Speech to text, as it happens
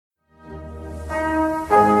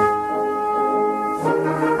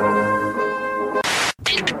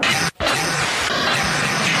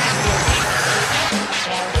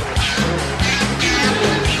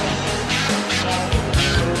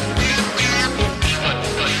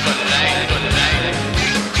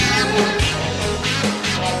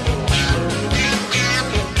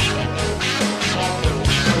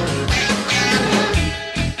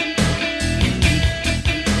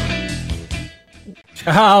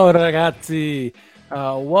Ciao ragazzi,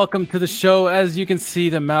 welcome to the show. As you can see,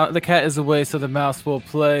 the cat is away, so the mouse will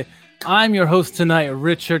play. I'm your host tonight,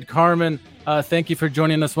 Richard Carmen. Thank you for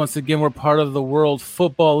joining us once again. We're part of the World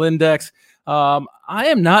Football Index. I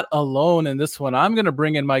am not alone in this one. I'm going to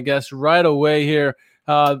bring in my guest right away here.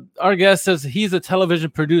 Our guest says he's a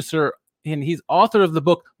television producer and he's author of the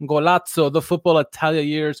book Golazzo, The Football Italia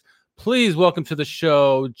Years. Please welcome to the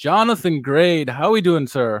show, Jonathan Grade. How are we doing,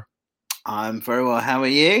 sir? I'm very well. How are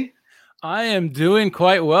you? I am doing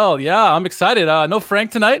quite well. Yeah, I'm excited. No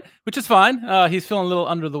Frank tonight, which is fine. He's feeling a little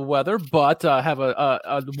under the weather, but I have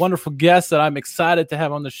a wonderful guest that I'm excited to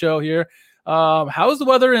have on the show here. How's the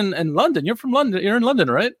weather in London? You're from London. You're in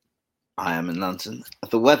London, right? I am in London.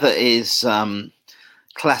 The weather is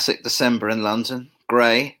classic December in London.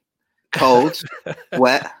 Grey, cold,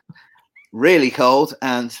 wet, really cold,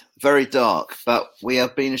 and very dark. But we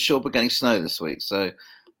have been assured we're getting snow this week, so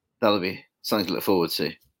that'll be something to look forward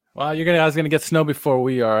to. Well, you guys are going to get snow before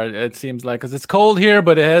we are, it seems like, because it's cold here,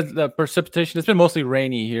 but it has the precipitation. It's been mostly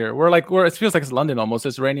rainy here. It feels like it's London almost.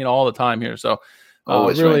 It's raining all the time here. So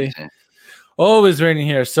always raining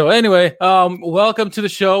here. So anyway, welcome to the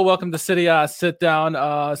show. Welcome to City Sit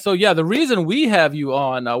Down. So yeah, the reason we have you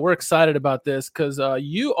on, we're excited about this because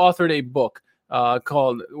you authored a book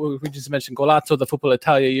called, we just mentioned, Golazzo, The Football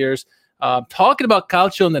Italia Years, talking about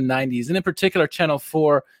Calcio in the 90s, and in particular, Channel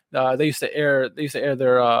 4. They used to air their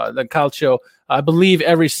the Calcio, I believe,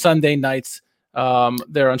 every Sunday nights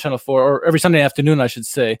there on Channel 4, or every Sunday afternoon, I should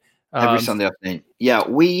say. Every Sunday afternoon. Yeah,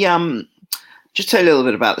 we just tell you a little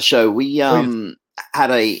bit about the show. We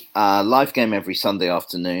had a live game every Sunday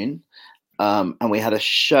afternoon, and we had a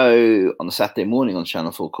show on a Saturday morning on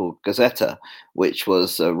Channel 4 called Gazzetta, which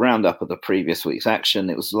was a roundup of the previous week's action.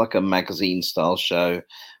 It was like a magazine-style show.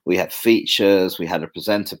 We had features. We had a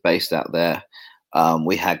presenter based out there.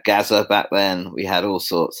 We had Gaza back then. We had all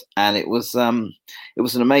sorts, and it was an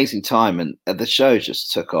amazing time. And the show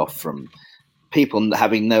just took off from people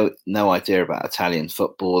having no idea about Italian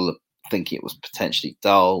football, thinking it was potentially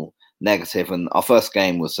dull, negative. And our first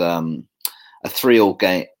game was a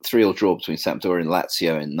 3-3 draw between Sampdoria and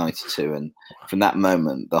Lazio in '92. And from that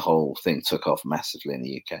moment, the whole thing took off massively in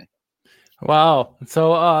the UK. Wow.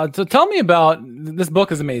 So tell me about this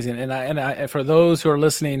book. Is amazing. And I for those who are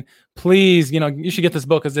listening, please, you should get this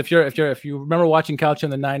book, because if you remember watching Calcio in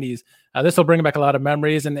the 90s, this will bring back a lot of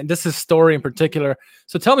memories, and this is story in particular.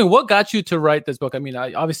 So tell me, what got you to write this book? I mean,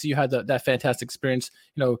 obviously you had that fantastic experience,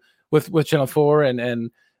 with Channel 4 and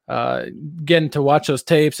getting to watch those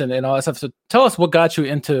tapes and all that stuff. So tell us what got you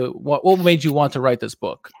into what made you want to write this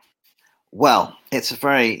book. Well, it's a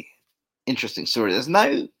very interesting story. There's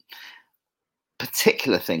no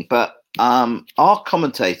particular thing, but our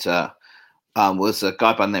commentator was a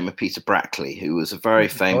guy by the name of Peter Brackley, who was a very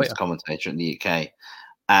famous commentator in the UK,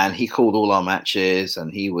 and he called all our matches,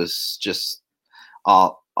 and he was just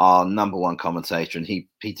our number one commentator, and he'd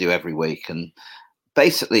do every week. And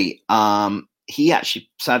basically, he actually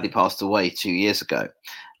sadly passed away 2 years ago,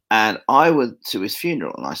 and I went to his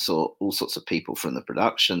funeral, and I saw all sorts of people from the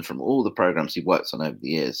production, from all the programs he worked on over the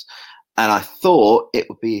years, and I thought it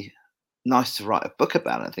would be nice to write a book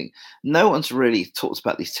about it. I think no one's really talked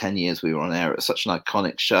about these 10 years we were on air. It was such an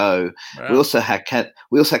iconic show. Wow. We also had Kenneth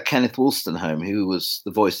Wolstenholme, who was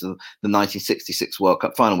the voice of the 1966 World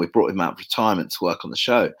Cup final. We brought him out of retirement to work on the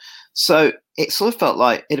show. So it sort of felt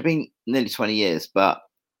like it had been nearly 20 years, but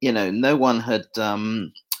no one had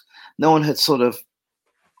sort of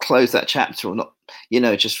closed that chapter, or not,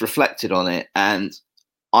 just reflected on it. And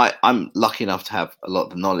I'm lucky enough to have a lot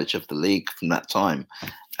of the knowledge of the league from that time.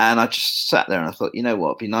 And I just sat there and I thought,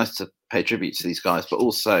 it'd be nice to pay tribute to these guys, but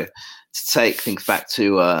also to take things back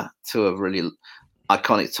to a really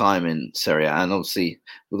iconic time in Serie A. And obviously,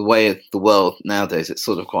 with the way of the world nowadays, it's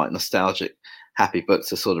sort of quite a nostalgic, happy book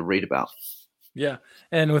to sort of read about. Yeah.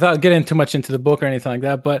 And without getting too much into the book or anything like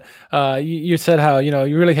that, but you said how,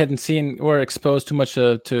 you really hadn't seen or exposed too much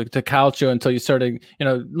to Calcio until you started,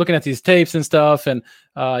 looking at these tapes and stuff, and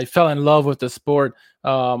you fell in love with the sport.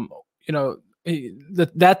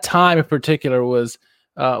 That time in particular was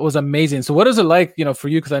amazing. So what is it like, for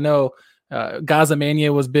you? Because I know Gaza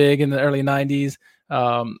Mania was big in the early 90s.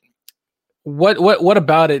 What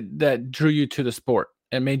about it that drew you to the sport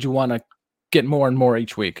and made you want to get more and more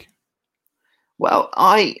each week? Well,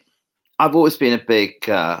 I've always been a big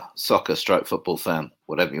soccer / football fan,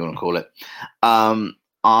 whatever you want to call it.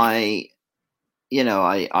 I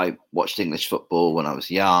watched English football when I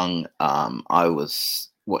was young.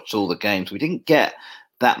 Watched all the games. We didn't get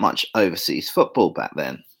that much overseas football back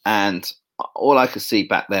then, and all I could see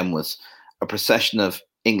back then was a procession of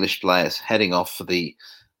English players heading off for the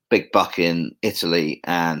big buck in Italy,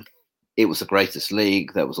 and it was the greatest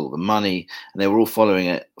league. There was all the money, and they were all following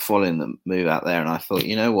the move out there. And I thought,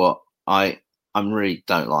 you know what, I really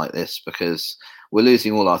don't like this because we're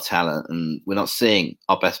losing all our talent and we're not seeing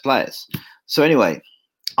our best players. So anyway,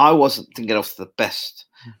 I didn't get off the best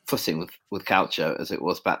footing with Calcio as it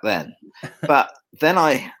was back then. But then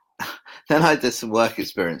I did some work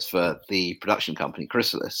experience for the production company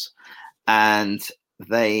Chrysalis, and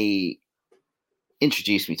they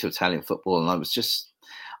introduced me to Italian football, and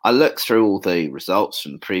I looked through all the results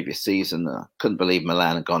from the previous season. I couldn't believe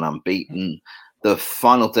Milan had gone unbeaten. The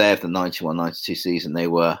final day of the 91-92 season, they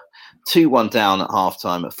were 2-1 down at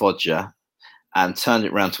halftime at Foggia and turned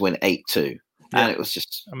it around to win 8-2. And it was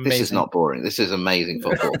just, amazing. This is not boring. This is amazing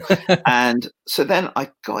football. And so then I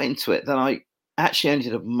got into it. Then I actually only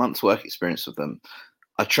did a month's work experience with them.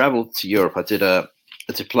 I traveled to Europe. I did a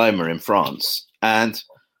diploma in France. And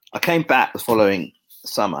I came back the following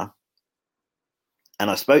summer. And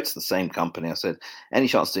I spoke to the same company. I said, any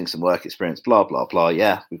chance of doing some work experience? Blah, blah, blah.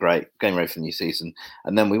 Yeah, be great. Getting ready for the new season.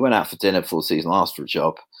 And then we went out for dinner before the season, asked for a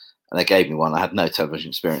job. And they gave me one. I had no television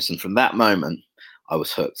experience. And from that moment, I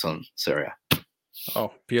was hooked on Serie A.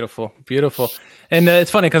 Oh, beautiful, beautiful. And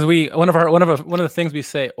it's funny because one of the things we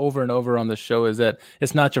say over and over on the show is that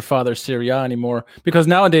it's not your father's Serie A anymore, because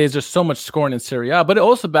nowadays there's so much scoring in Serie A, but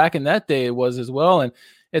also back in that day it was as well. And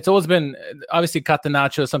it's always been, obviously,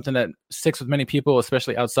 Catenaccio is something that sticks with many people,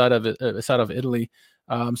 especially outside of Italy.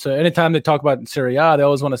 So anytime they talk about Serie A, they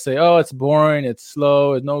always want to say, oh, it's boring, it's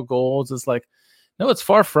slow, no goals. It's like, no, it's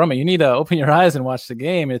far from it. You need to open your eyes and watch the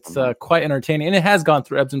game. It's quite entertaining, and it has gone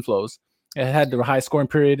through ebbs and flows. It had the high scoring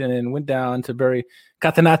period and then went down to very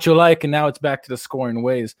Catenaccio-like, and now it's back to the scoring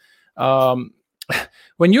ways.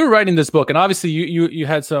 When you were writing this book, and obviously you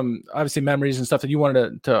had some obviously memories and stuff that you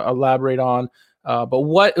wanted to elaborate on, but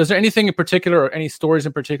was there anything in particular or any stories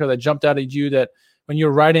in particular that jumped out at you that when you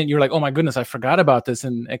were writing, you were like, oh my goodness, I forgot about this,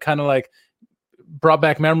 and it kind of like brought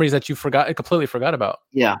back memories that you completely forgot about?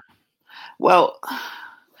 Yeah. Well,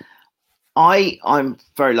 I'm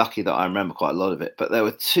very lucky that I remember quite a lot of it, but there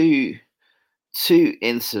were two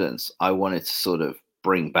incidents I wanted to sort of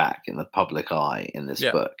bring back in the public eye in this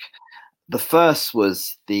book. The first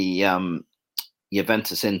was the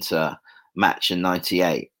Juventus-Inter match in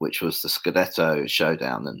 '98, which was the Scudetto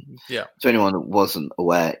showdown. And to anyone that wasn't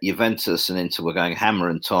aware, Juventus and Inter were going hammer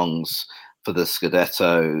and tongs for the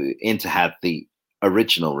Scudetto. Inter had the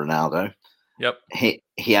original Ronaldo. Yep. He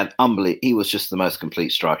had he was just the most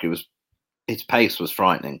complete striker. His pace was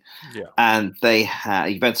frightening. Yeah. And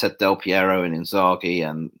Juventus had Del Piero and Inzaghi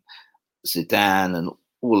and Zidane and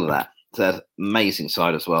all of that. That amazing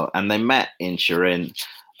side as well. And they met in Turin.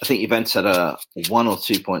 I think Juventus had a 1 or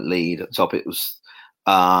 2 point lead at top. It was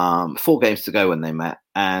 4 games to go when they met.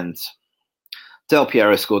 And Del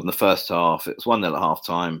Piero scored in the first half. It was 1-0 at half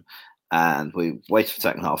time. And we waited for the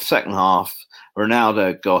second half. Second half,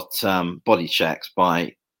 Ronaldo got body checked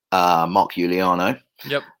by Mark Giuliano.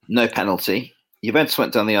 Yep. No penalty. Juventus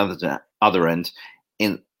went down the other end.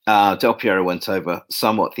 Del Piero went over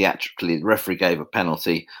somewhat theatrically. The referee gave a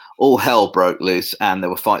penalty. All hell broke loose, and there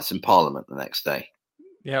were fights in Parliament the next day.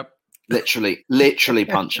 Yep. Literally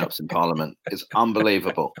punch-ups in Parliament. It's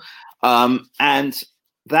unbelievable. And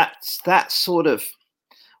that sort of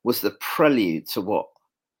was the prelude to what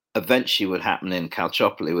eventually would happen in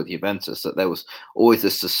Calciopoli with Juventus, that there was always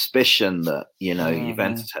a suspicion that,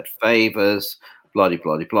 Juventus had favours, blah, blah,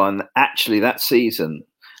 blah, blah. And actually that season,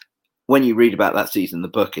 when you read about that season in the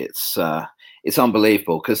book, it's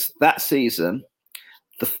unbelievable, because that season,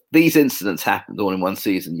 these incidents happened all in one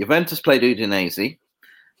season. Juventus played Udinese.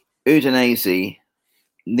 Udinese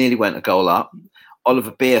nearly went a goal up.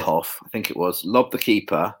 Oliver Bierhoff, I think it was, lobbed the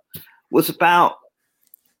keeper, was about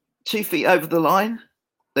 2 feet over the line.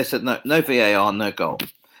 They said, no VAR, no goal.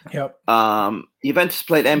 Yep. Juventus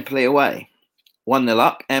played Empoli away. 1-0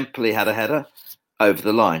 up. Empoli had a header over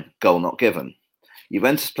the line. Goal not given.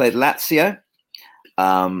 Juventus played Lazio.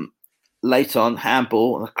 Late on,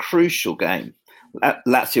 handball, a crucial game.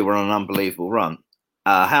 Lazio were on an unbelievable run.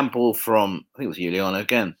 Handball from, I think it was Giuliano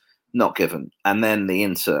again, not given. And then the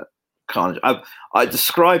Inter carnage. I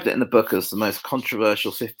described it in the book as the most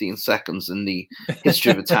controversial 15 seconds in the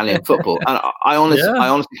history of Italian football. And I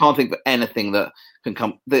honestly can't think of anything that can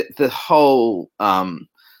come. The whole,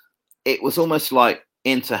 it was almost like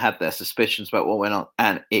Inter had their suspicions about what went on,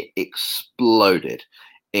 and it exploded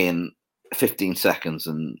in 15 seconds.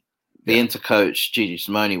 And the Inter coach, Gigi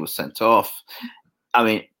Simoni, was sent off. I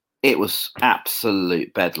mean, it was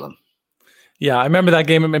absolute bedlam. Yeah, I remember that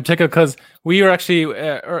game in particular because we were actually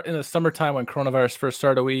in the summertime when coronavirus first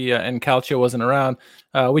started. We and Calcio wasn't around.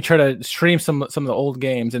 We tried to stream some of the old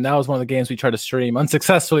games, and that was one of the games we tried to stream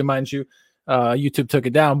unsuccessfully, mind you. YouTube took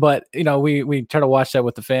it down, but we tried to watch that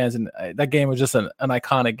with the fans, and that game was just an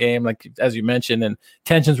iconic game, like as you mentioned, and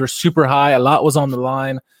tensions were super high. A lot was on the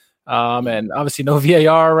line, and obviously no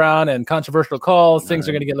VAR around and controversial calls. Things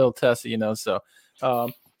are going to get a little testy, So.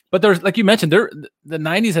 But there's, like you mentioned, the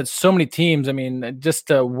 90s had so many teams. I mean, just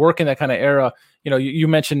work in that kind of era. You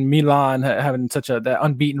mentioned Milan having such that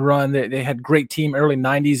unbeaten run. They had great team early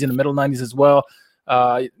 90s and the middle 90s as well.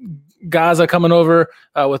 Gaza coming over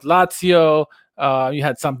with Lazio. You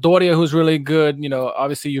had Sampdoria, who's really good.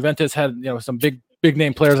 Obviously Juventus had some big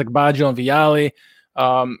name players like Baggio and Vialli.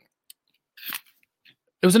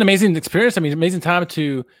 It was an amazing experience. I mean, amazing time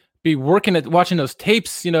to be watching those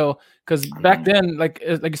tapes. Because back then, like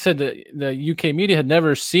you said, the UK media had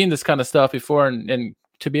never seen this kind of stuff before, and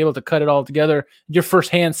to be able to cut it all together, your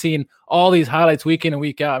firsthand seeing all these highlights week in and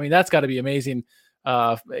week out. I mean, that's got to be amazing,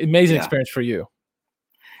 experience for you.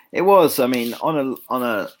 It was. I mean, on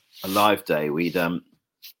a live day, we'd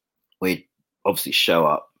obviously show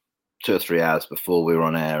up 2 or 3 hours before we were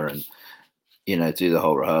on air, and do the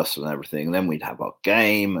whole rehearsal and everything. And then we'd have our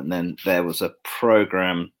game, and then there was a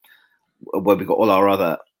program where we got all our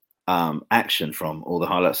other action from all the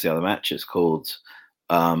highlights of the other matches called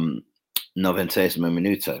Novantesimo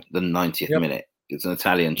Minuto, the 90th minute. It's an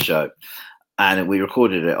Italian show, and we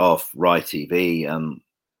recorded it off Rai TV,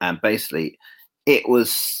 and basically it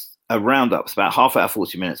was a roundup. It's about half hour,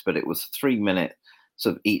 40 minutes, but it was 3 minutes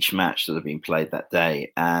of each match that had been played that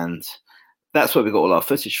day, and that's where we got all our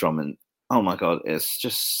footage from. And oh my god, it's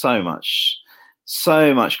just so much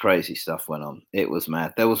crazy stuff went on. It was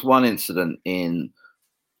mad. There was one incident in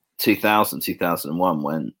 2001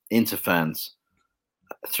 when Inter fans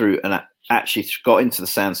actually got into the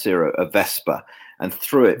San Siro a Vespa and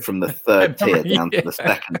threw it from the third tier down to the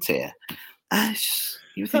second tier.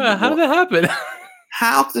 You think, how did that happen?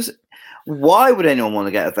 Why would anyone want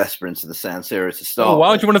to get a Vespa into the San Siro to start?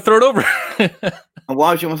 Why would you want to throw it over? And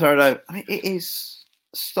why would you want to throw it over? I mean, it is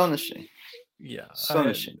astonishing. Yeah,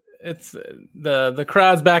 astonishing. It's the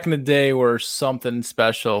crowds back in the day were something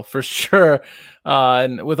special for sure,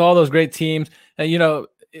 and with all those great teams, and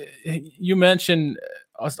you mentioned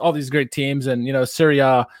all these great teams, and Serie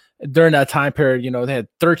A during that time period, they had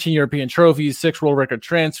 13 European trophies, 6 world record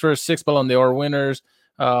transfers, 6 Ballon d'Or winners,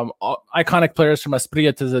 iconic players from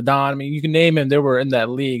Asprilla to Zidane. I mean, you can name them; they were in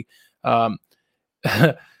that league.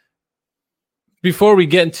 Before we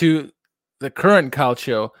get into the current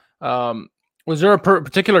Calcio, was there a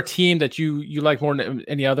particular team that you like more than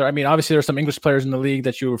any other? I mean, obviously there's some English players in the league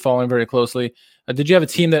that you were following very closely. Did you have a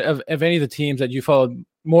team that of any of the teams that you followed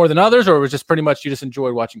more than others, or was just pretty much you just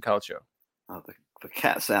enjoyed watching Calcio? Oh, the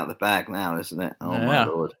cat's out of the bag now, isn't it? Oh my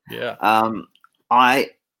lord! Yeah.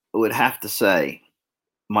 I would have to say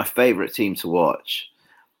my favorite team to watch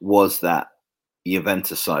was that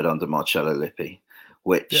Juventus side under Marcello Lippi,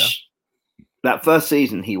 which that first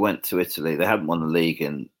season he went to Italy. They hadn't won the league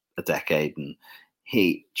in a decade, and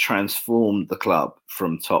he transformed the club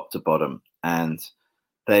from top to bottom. And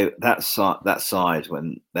that side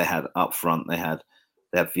when they had up front, they had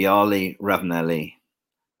Vialli, Ravanelli,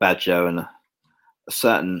 Baggio, and a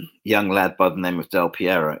certain young lad by the name of Del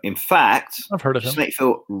Piero. In fact, I've heard of him. Just to make you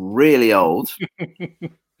feel really old,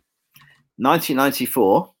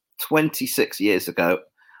 1994, 26 years ago,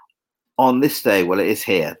 on this day, well, it is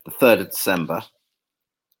here, the 3rd of December,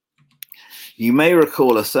 you may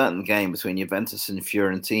recall a certain game between Juventus and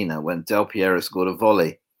Fiorentina when Del Piero scored a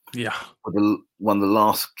volley. Yeah. With one of the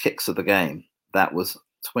last kicks of the game. That was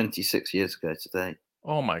 26 years ago today.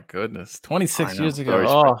 Oh, my goodness. 26 years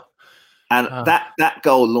ago. And that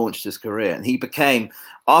goal launched his career. And he became,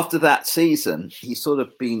 after that season, he's sort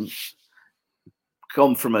of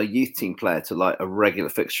gone from a youth team player to like a regular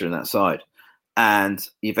fixture in that side. And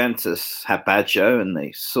Juventus had Baggio, and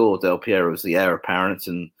they saw Del Piero as the heir apparent,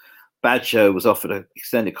 and Baggio was offered an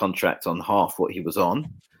extended contract on half what he was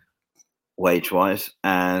on, wage-wise,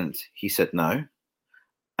 and he said no.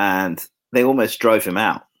 And they almost drove him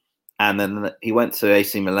out. And then he went to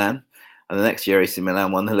AC Milan, and the next year AC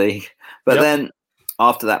Milan won the league. But then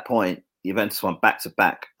after that point, Juventus won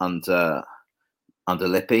back-to-back under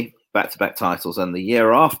Lippi, back-to-back titles. And the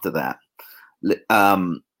year after that,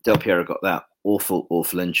 Del Piero got that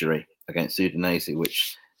awful injury against Udinese,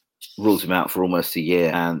 which ruled him out for almost a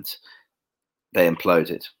year, and they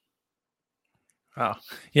imploded. Wow.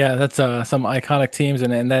 Yeah, that's some iconic teams,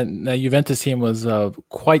 and that Juventus team was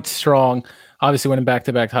quite strong. obviously winning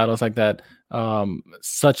back-to-back titles like that.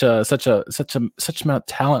 Such amount of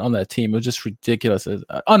talent on that team. It was just ridiculous.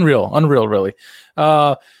 Unreal, really.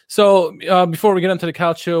 So before we get into the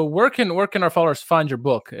Calcio, where can our followers find your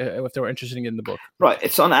book if they were interested in getting the book? Right,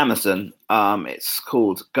 it's on Amazon. It's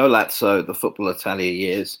called Golazzo: The Football Italia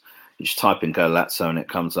Years. You just type in Golazzo and it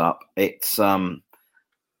comes up. It's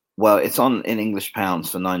it's on in English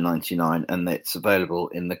pounds for $9.99, and it's available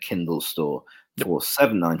in the Kindle store for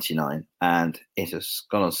 $7.99, and it has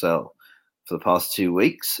gone on sale for the past 2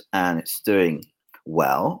 weeks, and it's doing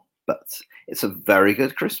well. But it's a very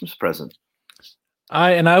good Christmas present.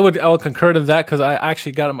 I would concur to that, because I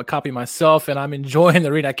actually got a copy myself, and I'm enjoying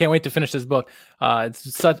the read. I can't wait to finish this book.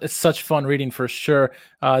 It's such fun reading for sure.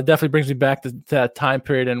 Definitely brings me back to that time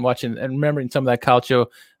period and watching and remembering some of that Calcio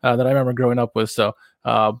that I remember growing up with. So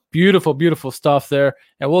beautiful stuff there.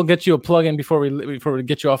 And we'll get you a plug in before we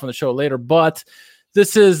get you off on the show later. But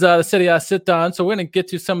this is the Serie A sit down, so we're going to get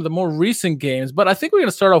to some of the more recent games. But I think we're going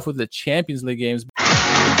to start off with the Champions League games.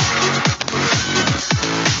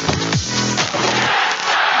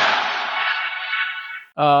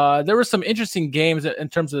 There were some interesting games in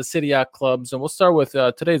terms of the Serie A clubs, and we'll start with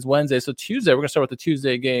today's Wednesday. So Tuesday, we're going to start with the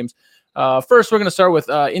Tuesday games. First, we're going to start with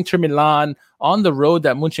Inter Milan on the road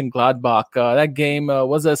at Mönchengladbach. That game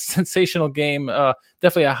was a sensational game,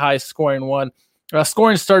 definitely a high-scoring one.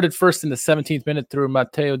 Scoring started first in the 17th minute through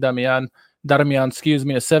Matteo Darmian, in the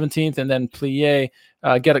 17th, and then Plié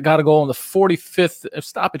got a goal in the 45th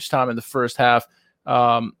stoppage time in the first half.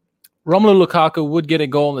 Romelu Lukaku would get a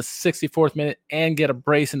goal in the 64th minute and get a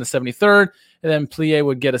brace in the 73rd, and then Plié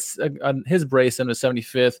would get his brace in the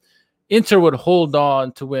 75th. Inter would hold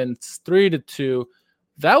on to win 3-2.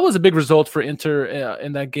 That was a big result for Inter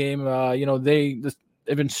in that game.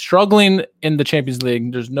 They've been struggling in the Champions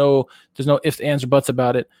League. There's no ifs, ands, or buts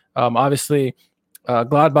about it. Obviously,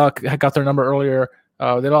 Gladbach had got their number earlier.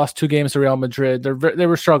 They lost 2 games to Real Madrid. They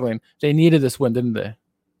were struggling. They needed this win, didn't they?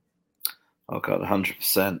 Oh, God,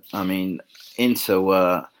 100%. I mean, Inter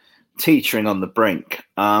were teetering on the brink.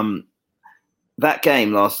 That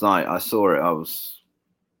game last night, I saw it. I was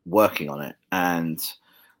working on it, and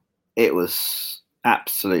it was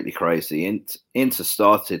absolutely crazy. Inter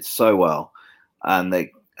started so well, and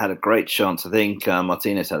they had a great chance. I think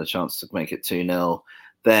Martinez had a chance to make it 2-0.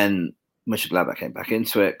 Then Mönchengladbach came back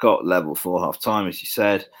into it, got level for half-time, as you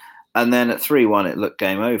said. And then at 3-1, it looked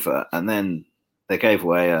game over. And then they gave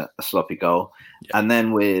away a sloppy goal. Yeah. And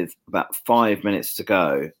then with about 5 minutes to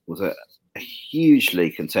go was a hugely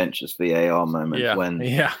contentious VAR moment when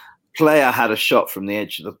player had a shot from the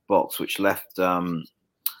edge of the box, which left Handanovic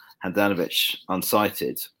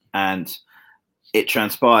unsighted. And it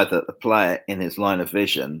transpired that the player in his line of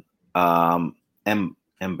vision, Embolo,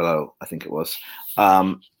 I think it was,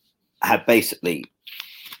 had basically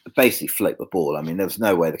flicked the ball. I mean, there was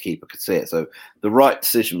no way the keeper could see it. So the right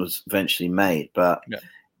decision was eventually made, but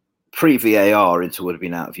pre-VAR, Inter would have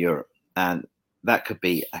been out of Europe. And that could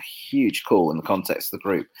be a huge call in the context of the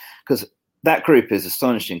group, because that group is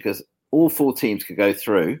astonishing, because all 4 teams could go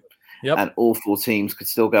through and all 4 teams could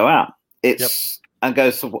still go out. And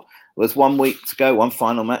goes to, there's 1 week to go, one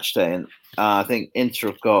final match day. And I think Inter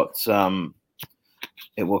have got,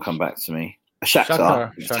 it will come back to me,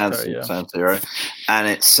 Shakhtar, San Siro. And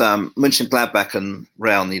it's Mönchengladbach and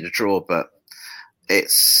Real need a draw, but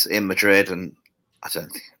it's in Madrid, and I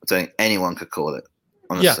don't think anyone could call it,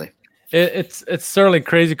 honestly. Yeah. It's certainly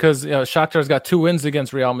crazy, because Shakhtar's got 2 wins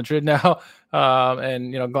against Real Madrid now,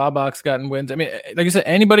 and Gladbach's gotten wins. I mean, like you said,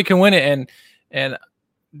 anybody can win it, and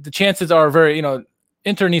the chances are very,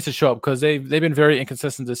 Inter needs to show up, because they've been very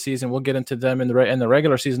inconsistent this season. We'll get into them in the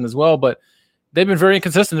regular season as well, but they've been very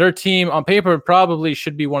inconsistent. Their team on paper probably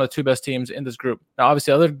should be one of the 2 best teams in this group. Now,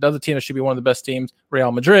 obviously, the other team that should be one of the best teams,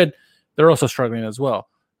 Real Madrid, they're also struggling as well.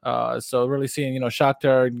 So really seeing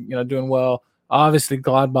Shakhtar doing well. Obviously,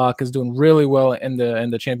 Gladbach is doing really well in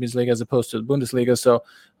the Champions League as opposed to the Bundesliga. So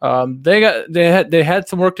they had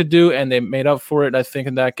some work to do, and they made up for it, I think,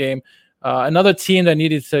 in that game. Another team that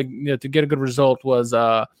needed to get a good result was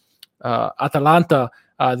Atalanta.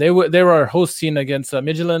 They were our host team against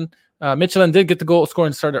Midtjylland. Midtjylland did get the goal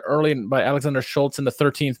scoring started early by Alexander Schultz in the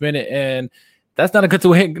 13th minute, and that's not a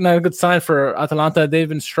good sign for Atalanta. They've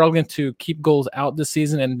been struggling to keep goals out this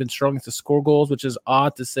season and been struggling to score goals, which is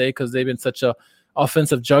odd to say, because they've been such a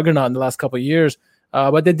offensive juggernaut in the last couple of years.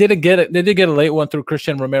 But they did get a late one through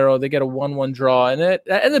Christian Romero. They get a 1-1 draw, and it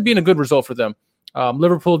ended up being a good result for them.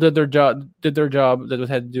 Liverpool did their job that they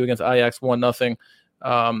had to do against Ajax, 1-0.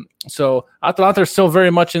 So Atalanta are still very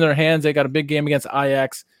much in their hands. They got a big game against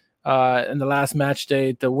Ajax in the last match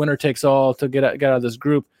day. The winner takes all to get out of this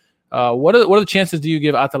group. What are the chances do you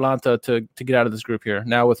give Atalanta to get out of this group here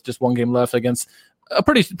now with just one game left against a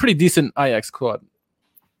pretty decent Ajax squad?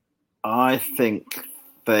 I think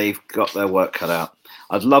they've got their work cut out.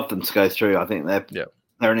 I'd love them to go through. I think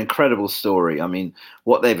they're an incredible story. I mean,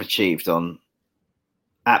 what they've achieved on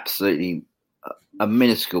absolutely a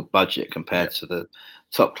minuscule budget compared to the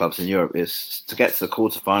top clubs in Europe is to get to the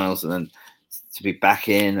quarterfinals and then to be back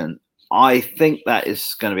in. And I think that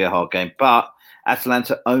is going to be a hard game. But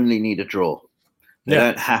Atalanta only need a draw. They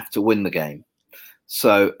don't have to win the game.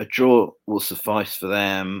 So a draw will suffice for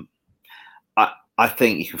them. I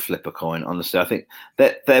think you can flip a coin, honestly. I think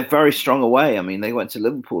they're very strong away. I mean, they went to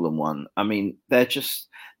Liverpool and won. I mean, they're just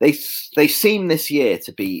they seem this year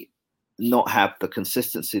to be not have the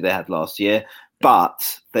consistency they had last year,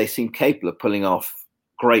 but they seem capable of pulling off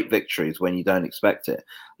great victories when you don't expect it.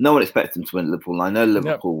 No one expected them to win Liverpool. I know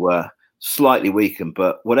Liverpool were slightly weakened,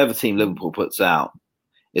 but whatever team Liverpool puts out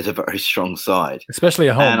is a very strong side. Especially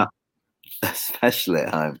at home. Especially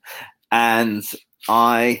at home. And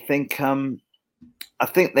I think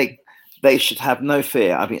they should have no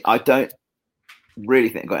fear. I mean, I don't really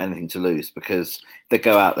think they've got anything to lose because if they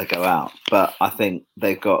go out, they go out. But I think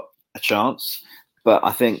they've got a chance. But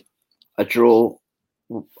I think a draw,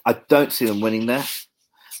 I don't see them winning there.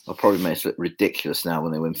 I'll probably make it look ridiculous now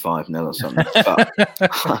when they win 5-0 or something. But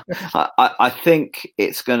I think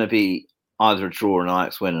it's going to be either a draw or an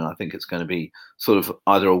Ajax win, and I think it's going to be sort of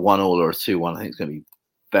either a 1-1 or a 2-1. I think it's going to be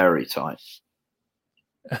very tight.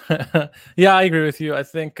 Yeah, I agree with you. I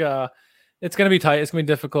think it's going to be tight. It's going to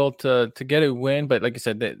be difficult to get a win, but like you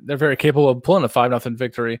said, they're very capable of pulling a 5-0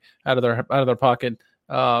 victory out of their pocket.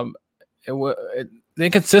 The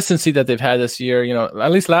inconsistency that they've had this year,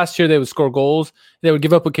 at least last year they would score goals. They would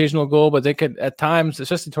give up occasional goal, but they could at times,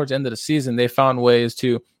 especially towards the end of the season, they found ways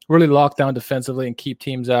to really lock down defensively and keep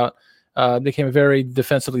teams out. Became very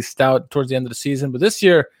defensively stout towards the end of the season, but this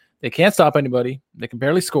year they can't stop anybody. They can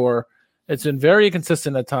barely score. It's been very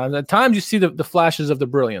inconsistent at times. At times you see the flashes of the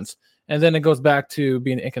brilliance, and then it goes back to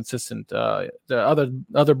being inconsistent. The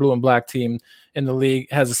other blue and black team in the league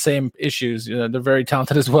has the same issues. They're very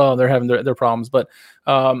talented as well. They're having their problems, but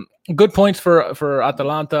good points for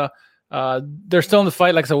Atalanta. They're still in the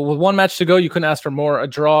fight. Like I said, with one match to go, you couldn't ask for more. A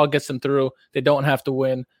draw gets them through. They don't have to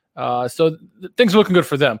win. So things are looking good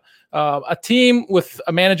for them. A team with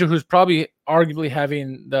a manager who's probably arguably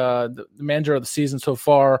having the manager of the season so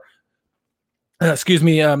far. Excuse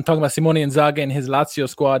me, I'm talking about Simone Inzaghi and his Lazio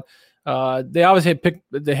squad. They obviously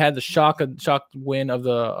they had the shock win of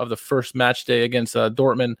the first match day against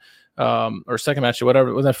Dortmund, or second match day, whatever.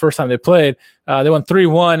 It was the first time they played. They won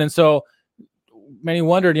 3-1, and so many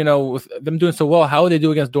wondered, with them doing so well, how would they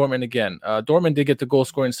do against Dortmund again? Dortmund did get the goal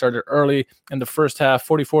scoring started early in the first half.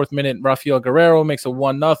 44th minute, Rafael Guerrero makes a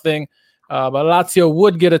 1-0. But Lazio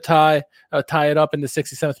would get a tie it up in the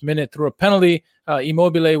 67th minute through a penalty.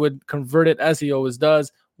 Immobile would convert it as he always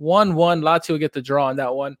does. 1-1, Lazio get the draw on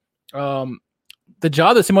that one. The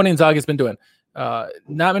job that Simone Inzaghi has been doing,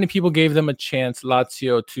 not many people gave them a chance,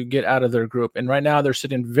 Lazio, to get out of their group. And right now they're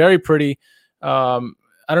sitting very pretty.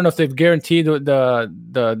 I don't know if they've guaranteed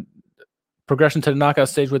the progression to the knockout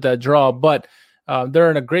stage with that draw, but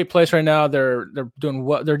they're in a great place right now. They're doing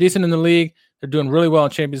what they're decent in the league. They're doing really well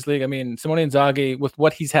in Champions League. I mean, Simone Inzaghi, with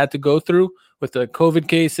what he's had to go through with the COVID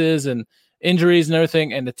cases and injuries and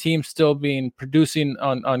everything, and the team still producing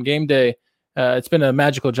on game day, it's been a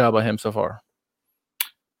magical job by him so far.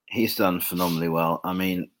 He's done phenomenally well. I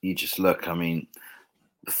mean, you just look. I mean,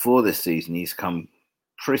 before this season, he's come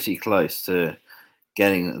pretty close to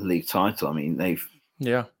getting a league title. I mean, they've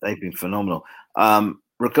been phenomenal.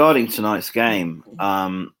 Regarding tonight's game,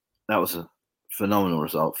 that was a phenomenal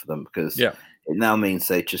result for them because it now means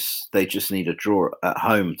they just need a draw at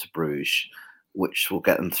home to Bruges, which will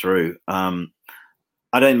get them through. I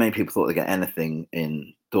don't think many people thought they'd get anything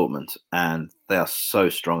in Dortmund, and they are so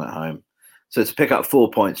strong at home. So to pick up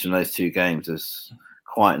 4 points from those two games is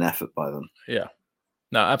quite an effort by them. Yeah.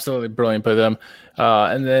 No, absolutely brilliant by them.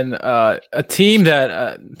 And then a team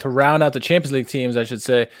that, to round out the Champions League teams, I should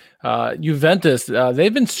say, Juventus,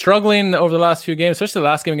 they've been struggling over the last few games, especially the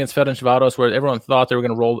last game against Ferencváros, where everyone thought they were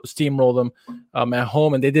going to steamroll them at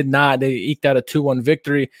home, and they did not. They eked out a 2-1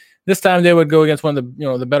 victory. This time they would go against one of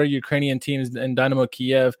the better Ukrainian teams in Dynamo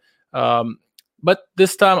Kiev. But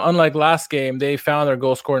this time, unlike last game, they found their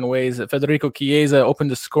goal-scoring ways. Federico Chiesa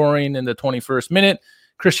opened the scoring in the 21st minute.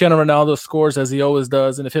 Cristiano Ronaldo scores, as he always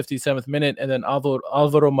does, in the 57th minute. And then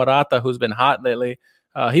Alvaro Morata, who's been hot lately,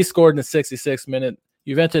 he scored in the 66th minute.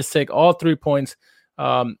 Juventus take all 3 points.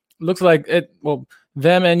 Looks like it. Well,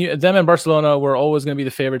 them and Barcelona were always going to be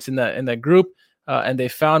the favorites in that group, and they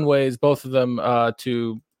found ways, both of them,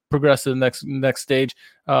 to progress to the next stage.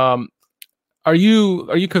 Are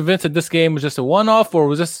you convinced that this game was just a one-off, or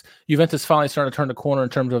was this Juventus finally starting to turn the corner in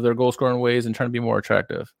terms of their goal-scoring ways and trying to be more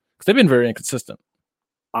attractive? Because they've been very inconsistent.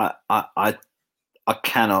 I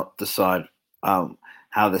cannot decide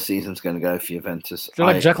how the season's going to go for Juventus. They're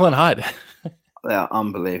like Jekyll and Hyde. They're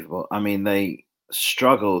unbelievable. I mean, they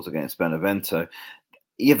struggled against Benevento.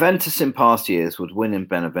 Juventus in past years would win in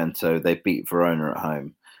Benevento. They beat Verona at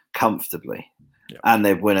home comfortably, and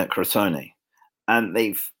they'd win at Crotone. And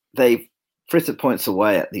they've frittered points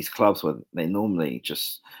away at these clubs where they normally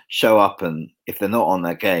just show up, and if they're not on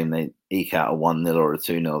their game, they eke out a 1-0 or a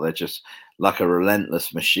 2-0. They're just like a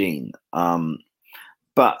relentless machine.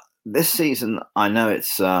 But this season, I know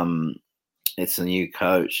it's a new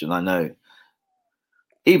coach, and I know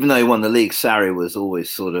even though he won the league, Sarri was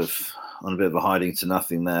always sort of on a bit of a hiding to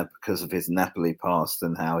nothing there because of his Napoli past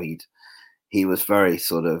and how he was very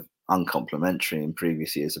sort of uncomplimentary in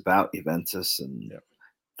previous years about Juventus and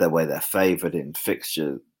the way they're favoured in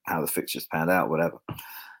fixture, how the fixtures panned out, whatever.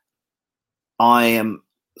 I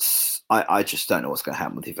just don't know what's going to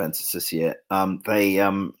happen with Juventus this year.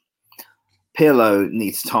 Pirlo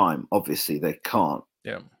needs time. Obviously, they can't.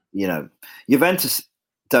 Yeah. You know, Juventus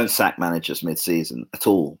don't sack managers mid-season at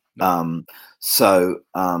all. So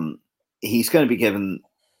he's going to be given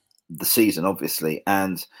the season, obviously,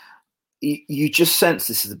 and you just sense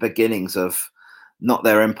this is the beginnings of not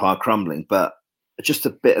their empire crumbling, but just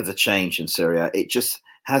a bit of a change in Serie A. It just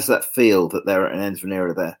has that feel that they're at an end of an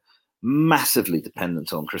era. They're massively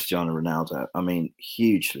dependent on Cristiano Ronaldo. I mean,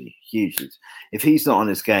 hugely. If he's not on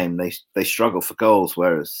his game, they struggle for goals,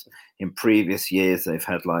 whereas in previous years they've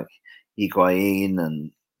had like Higuain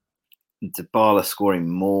and Dybala scoring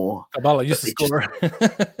more. Dybala used to score.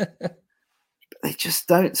 They just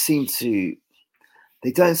don't seem to.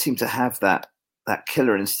 They don't seem to have that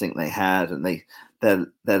killer instinct they had, and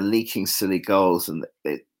they're leaking silly goals, and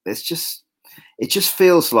it just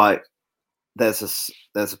feels like there's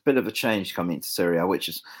a bit of a change coming into Serie A, which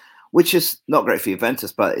is not great for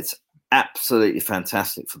Juventus, but it's absolutely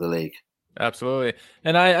fantastic for the league. Absolutely.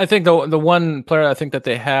 And I think the one player I think that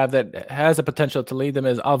they have that has the potential to lead them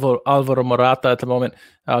is Alvaro Morata at the moment,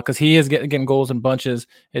 because he is getting goals in bunches.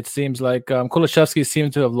 It seems like Kulusevski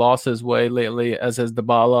seems to have lost his way lately, as has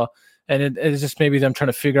Dybala. And it's just maybe them trying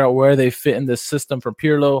to figure out where they fit in this system for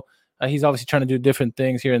Pirlo. He's obviously trying to do different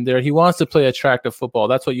things here and there. He wants to play attractive football.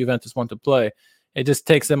 That's what Juventus want to play. It just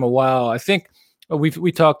takes them a while. I think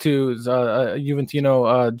we talked to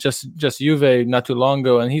Juventino, just Juve not too long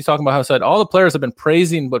ago, and he's talking about how said all the players have been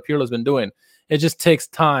praising what Pirlo's been doing. It just takes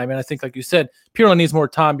time, and I think, like you said, Pirlo needs more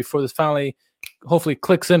time before this finally, hopefully,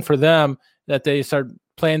 clicks in for them that they start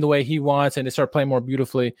playing the way he wants and they start playing more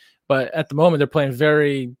beautifully. But at the moment, they're playing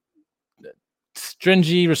very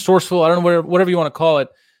stringy, resourceful. I don't know whatever you want to call it.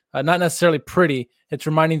 Not necessarily pretty. It's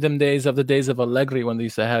reminding them of the days of Allegri when they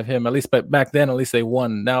used to have him. At least, but back then, at least they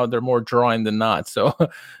won. Now they're more drawing than not. So,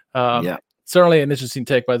 certainly an interesting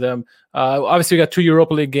take by them. Obviously, we got 2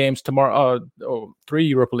 Europa League games tomorrow. 3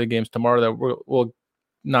 Europa League games tomorrow that we're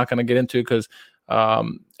not going to get into because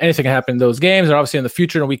anything can happen in those games. They're obviously in the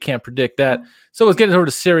future, and we can't predict that. So let's get over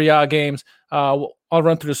to Serie A games. I'll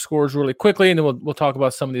run through the scores really quickly, and then we'll talk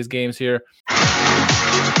about some of these games here.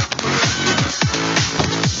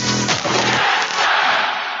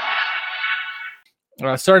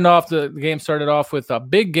 The game started off with a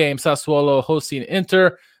big game, Sassuolo hosting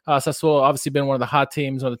Inter. Sassuolo obviously been one of the hot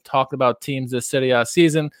teams when talked about teams this Serie A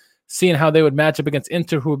season, seeing how they would match up against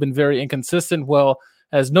Inter, who have been very inconsistent. Well,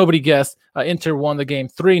 as nobody guessed, Inter won the game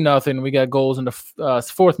 3-0. We got goals in the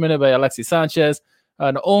 4th minute by Alexis Sanchez,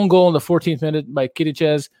 an own goal in the 14th minute by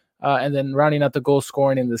Kirichez, and then rounding out the goal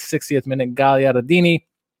scoring in the 60th minute, Gagliardini.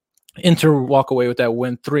 Inter walk away with that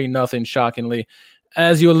win 3-0, shockingly.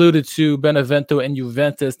 As you alluded to, Benevento and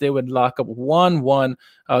Juventus, they would lock up 1-1.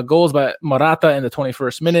 Goals by Morata in the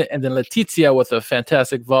 21st minute, and then Letizia with a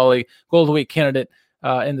fantastic volley, goal of the week candidate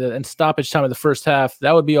in stoppage time of the first half.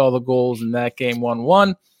 That would be all the goals in that game,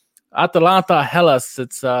 1-1. Atalanta, Hellas,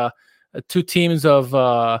 it's 2 teams of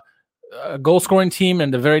a goal-scoring team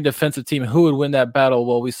and a very defensive team. Who would win that battle?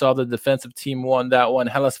 Well, we saw the defensive team won that one.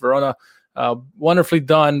 Hellas Verona, wonderfully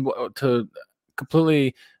done to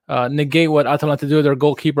completely negate what Atalanta do. Their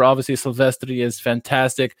goalkeeper, obviously, Silvestri, is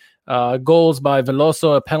fantastic. Goals by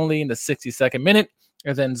Veloso, a penalty in the 62nd minute.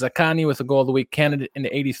 And then Zaccagni with a goal of the week candidate in the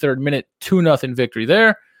 83rd minute. 2-0 victory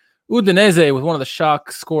there. Udinese with one of the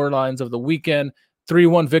shock score lines of the weekend.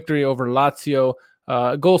 3-1 victory over Lazio.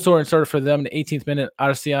 Goal scoring started for them in the 18th minute.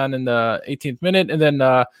 Arcian in the 18th minute. And then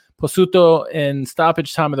Posuto in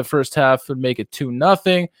stoppage time of the first half would make it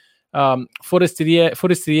 2-0.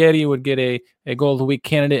 Forestieri would get a goal of the week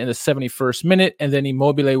candidate in the 71st minute, and then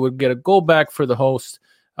Immobile would get a goal back for the host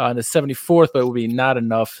in the 74th, but it would be not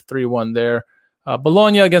enough. 3-1 there.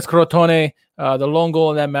 Bologna against Crotone, the lone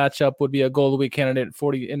goal in that matchup would be a goal of the week candidate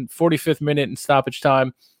in 45th minute in stoppage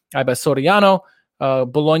time by Soriano.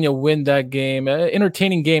 Bologna win that game.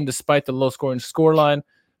 Entertaining game despite the low-scoring scoreline.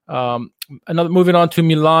 Moving on to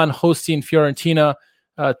Milan hosting Fiorentina.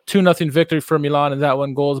 2-0 victory for Milan, and that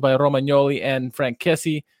one goals by Romagnoli and Frank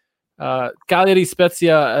Kessie. Cagliari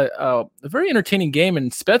Spezia, a very entertaining game.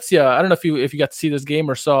 And Spezia, I don't know if you got to see this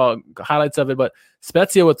game or saw highlights of it, but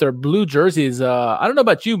Spezia with their blue jerseys. I don't know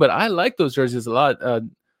about you, but I like those jerseys a lot.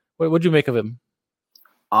 What'd you make of him?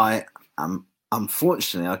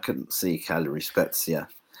 Unfortunately, I couldn't see Cagliari Spezia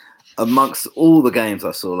amongst all the games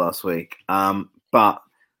I saw last week. But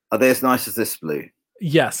are they as nice as this blue?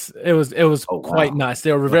 Yes, it was quite nice.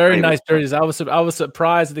 They were very nice jerseys. I was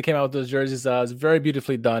surprised that they came out with those jerseys. It was very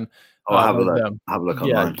beautifully done. Have a look. Have a look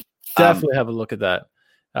online. Definitely have a look at that.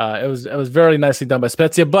 It was very nicely done by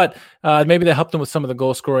Spezia, but maybe they helped them with some of the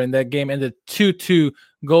goal scoring. That game ended 2-2,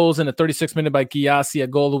 goals in the 36th minute by Gyasi, a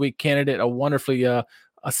goal of the week candidate, a wonderfully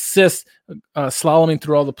assist, slaloming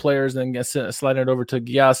through all the players and then sliding it over to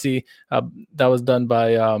Gyasi. That was done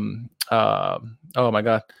by oh my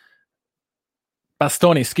God.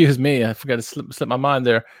 Bastoni, excuse me. I forgot to slip my mind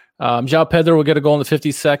there. João Pedro will get a goal in the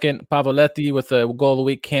 52nd. Pavoletti with a goal of the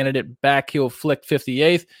week candidate. Back heel flick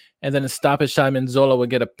 58th. And then in stoppage time, Zola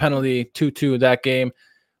would get a penalty 2-2 that game.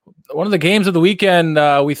 One of the games of the weekend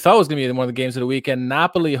we thought was going to be one of the games of the weekend.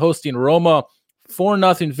 Napoli hosting Roma.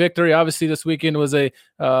 4-0 victory. Obviously, this weekend was a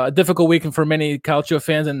difficult weekend for many Calcio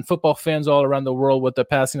fans and football fans all around the world with the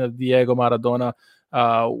passing of Diego Maradona.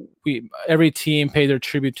 Every team paid their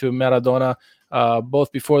tribute to Maradona.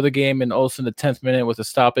 Both before the game and also in the 10th minute with a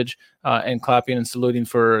stoppage and clapping and saluting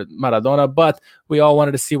for Maradona. But we all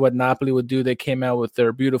wanted to see what Napoli would do. They came out with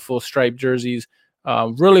their beautiful striped jerseys.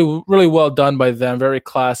 Really, really well done by them. Very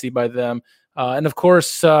classy by them. And, of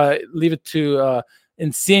course, leave it to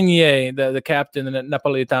Insigne, the captain, the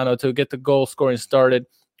Napolitano, to get the goal scoring started.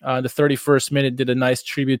 The 31st minute did a nice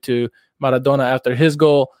tribute to Maradona after his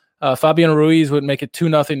goal. Fabian Ruiz would make it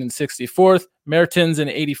 2-0 in 64th. Mertens in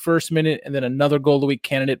the 81st minute, and then another goal of the week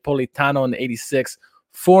candidate, Politano, in the 86th.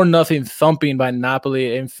 4-0 thumping by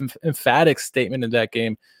Napoli. Emphatic statement in that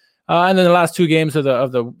game. And then the last two games of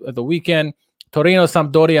the weekend, Torino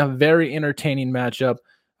Sampdoria, very entertaining matchup.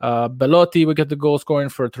 Belotti would get the goal scoring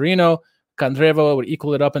for Torino. Candreva would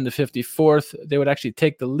equal it up in the 54th. They would actually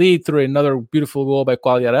take the lead through another beautiful goal by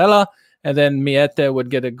Quagliarella. And then Miete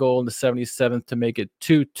would get a goal in the 77th to make it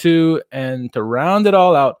 2-2. And to round it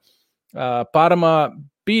all out, Parma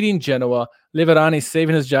beating Genoa. Liverani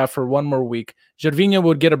saving his job for one more week. Gervinho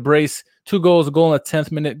would get a brace. 2 goals, a goal in the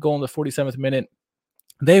 10th minute, goal in the 47th minute.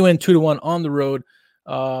 They win 2-1 on the road.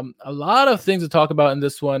 A lot of things to talk about in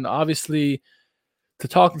this one. Obviously,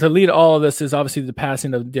 to lead all of this is obviously the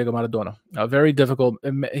passing of Diego Maradona. Very difficult.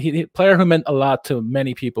 A player who meant a lot to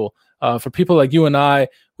many people. For people like you and I,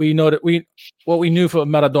 we know that what we knew for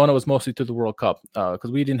Maradona was mostly through the World Cup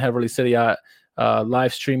because we didn't have really Serie A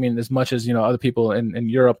live streaming as much as other people in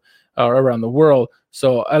Europe or around the world.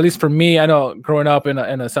 So at least for me, I know growing up in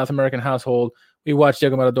a South American household, we watched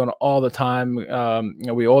Diego Maradona all the time.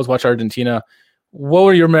 We always watch Argentina. What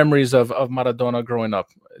were your memories of Maradona growing up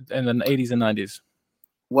in the 80s and 90s?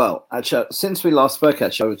 Well, actually, since we last spoke, I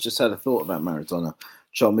just had a thought about Maradona.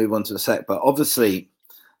 So I'll move on to the sec. But obviously,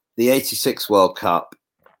 the 86 World Cup,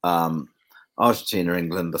 Argentina,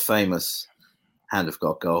 England, the famous Hand of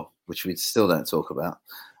God goal, which we still don't talk about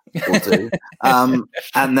or do.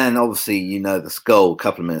 And then, obviously, this goal a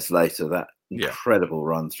couple of minutes later, that incredible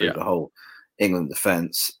run through the whole England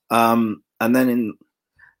defence. And then in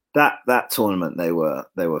that tournament, they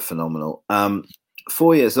were phenomenal.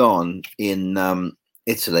 4 years on in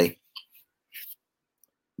Italy,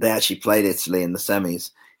 they actually played Italy in the semis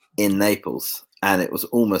in Naples, and it was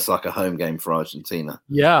almost like a home game for Argentina.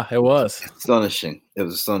 Yeah, it was astonishing. It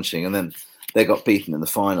was astonishing, and then they got beaten in the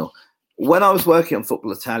final. When I was working on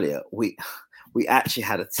Football Italia, we actually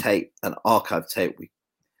had a tape, an archive tape.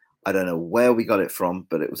 I don't know where we got it from,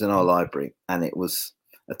 but it was in our library, and it was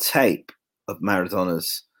a tape of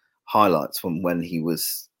Maradona's highlights from when he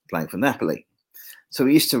was playing for Napoli. So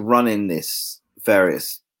we used to run in this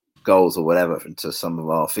various goals or whatever into some of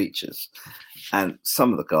our features, and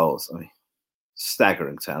some of the goals,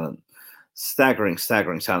 staggering talent.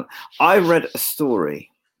 I read a story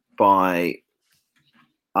by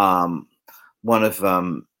one of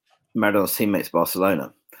Maradona's teammates,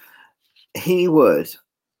 Barcelona. He would,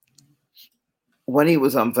 when he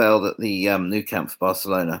was unveiled at the Nou Camp for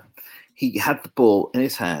Barcelona, he had the ball in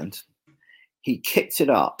his hand. He kicked it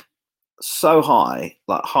up so high,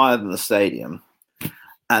 like higher than the stadium,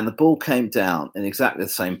 and the ball came down in exactly the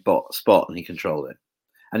same spot, and he controlled it.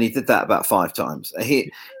 And he did that about 5 times.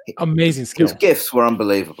 Amazing skill. His gifts were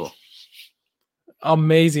unbelievable.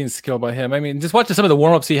 Amazing skill by him. I mean, just watching some of the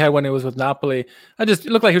warm-ups he had when he was with Napoli, it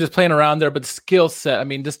looked like he was just playing around there, but skill set, I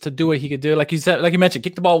mean, just to do what he could do, like you said, like you mentioned,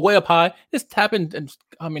 kick the ball way up high, just tap in, and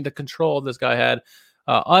I mean, the control this guy had,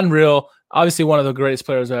 unreal. Obviously, one of the greatest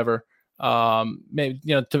players ever. Maybe,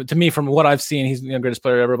 to me, from what I've seen, he's the greatest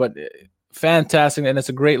player ever, but fantastic. And it's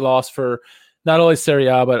a great loss for not only Serie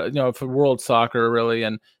A, but, for world soccer, really,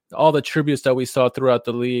 and all the tributes that we saw throughout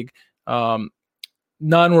the league.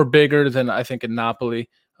 None were bigger than, I think, in Napoli.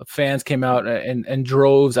 Fans came out in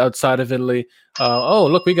droves outside of Italy.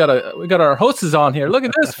 Look, we got our hosts on here. Look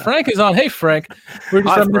at this. Frank is on. Hey, Frank. We're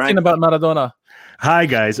just thinking about Maradona. Hi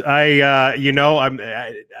guys. I got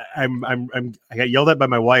yelled at by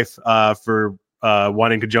my wife for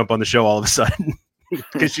wanting to jump on the show all of a sudden.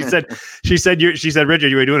 Because she said,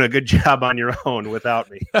 Richard, you were doing a good job on your own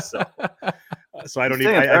without me. So I don't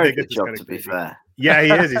even. I think it's job, to be fair. Yeah,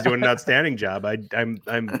 he is. He's doing an outstanding job.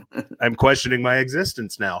 I'm questioning my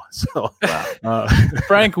existence now. So,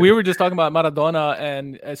 Frank, we were just talking about Maradona,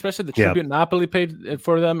 and especially the tribute Napoli paid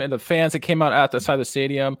for them, and the fans that came out at the side of the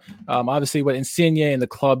stadium. Obviously, what Insigne and the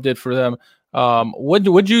club did for them.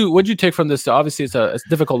 What'd you take from this? Obviously, it's a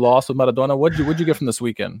difficult loss with Maradona. What'd you get from this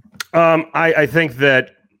weekend? I think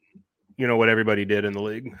that what everybody did in the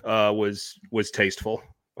league was tasteful.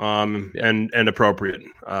 And appropriate.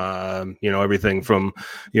 Everything from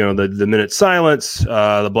the minute silence,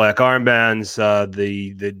 the black armbands,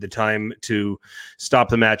 the time to stop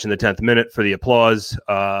the match in the 10th minute for the applause.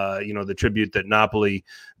 The tribute that Napoli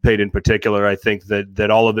paid in particular. I think that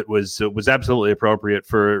all of it was absolutely appropriate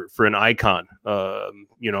for an icon.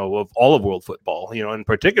 Of all of world football. In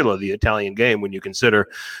particular the Italian game. When you consider,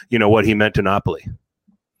 what he meant to Napoli.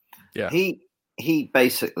 Yeah, he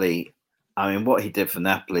basically. I mean, what he did for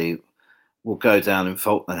Napoli will go down in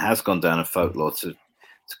folklore, and has gone down in folklore, to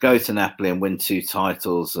go to Napoli and win 2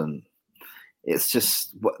 titles. And it's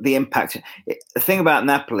just the impact. The thing about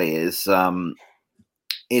Napoli is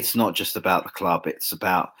it's not just about the club. It's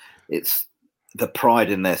the pride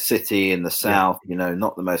in their city in the south,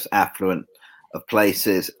 not the most affluent of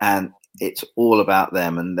places. And it's all about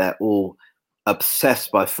them. And they're all obsessed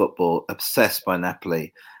by football, obsessed by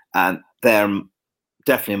Napoli. And they're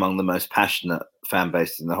definitely among the most passionate fan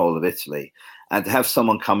bases in the whole of Italy. And to have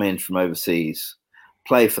someone come in from overseas,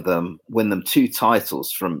 play for them, win them 2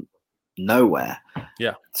 titles from nowhere.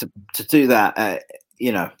 Yeah. To do that,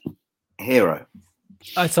 hero.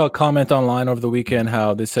 I saw a comment online over the weekend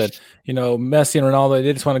how they said, Messi and Ronaldo,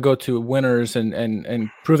 they just want to go to winners and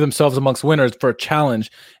prove themselves amongst winners for a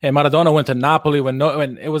challenge. And Maradona went to Napoli when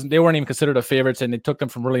they weren't even considered a favorites, and they took them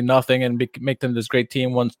from really nothing and make them this great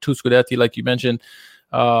team, won 2 Scudetti, like you mentioned.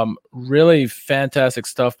 Really fantastic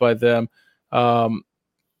stuff by them.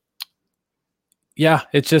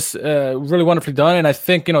 It's just really wonderfully done. And I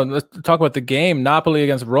think, let's talk about the game, Napoli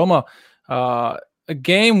against Roma, a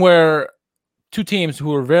game where 2 teams who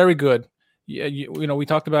were very good. We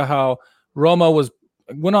talked about how Roma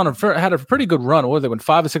had a pretty good run. What did they win,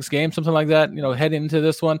 5 or 6 games, something like that? Heading into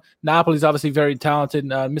this one, Napoli's obviously very talented,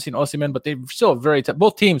 missing Osimhen, but they're still very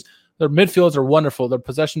both teams. Their midfields are wonderful. They're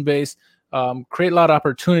possession based, create a lot of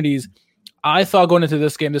opportunities. I thought going into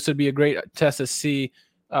this game, this would be a great test to see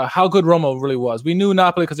how good Roma really was. We knew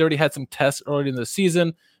Napoli because they already had some tests early in the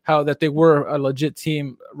season, how that they were a legit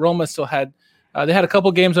team. Roma still had. They had a couple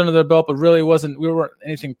games under their belt, but really we weren't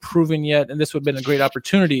anything proven yet, and this would have been a great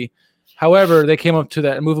opportunity. However, they came up to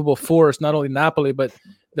that immovable force, not only Napoli, but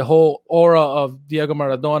the whole aura of Diego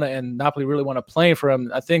Maradona, and Napoli really want to play for him.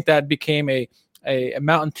 I think that became a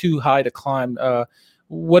mountain too high to climb.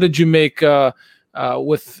 What did you make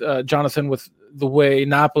with Jonathan, with the way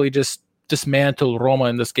Napoli just dismantled Roma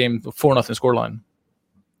in this game, 4-0 scoreline?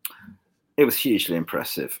 It was hugely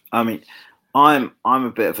impressive. I mean, I'm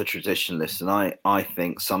a bit of a traditionalist, and I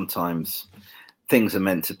think sometimes things are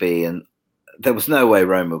meant to be, and there was no way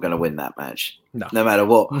Roma were going to win that match, no matter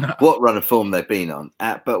what run of form they've been on.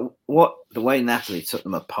 But the way Napoli took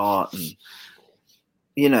them apart, and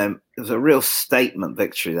it was a real statement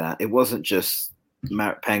victory. That it wasn't just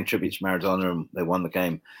paying tribute to Maradona and they won the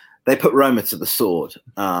game. They put Roma to the sword.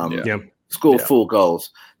 Scored 4 goals.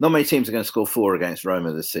 Not many teams are going to score 4 against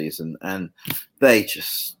Roma this season, and they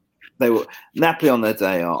were Napoli on their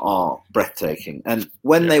day are breathtaking. And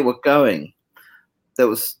when they were going,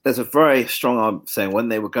 there's a very strong argument saying when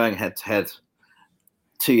they were going head to head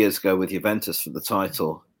 2 years ago with Juventus for the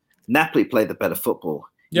title, Napoli played the better football.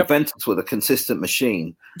 Yep. Juventus were the consistent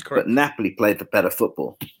machine, Correct. but Napoli played the better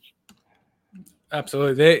football.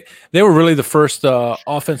 Absolutely. They were really the first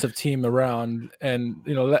offensive team around. And,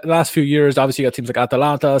 last few years, obviously you got teams like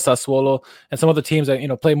Atalanta, Sassuolo, and some other teams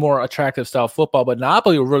that, play more attractive style football. But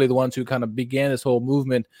Napoli were really the ones who kind of began this whole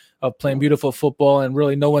movement of playing beautiful football, and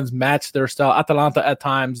really no one's matched their style. Atalanta at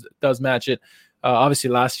times does match it, obviously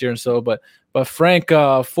last year and so. But Frank,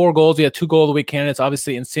 4 goals. He had 2 goal of the week candidates.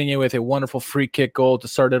 Obviously, Insigne with a wonderful free kick goal to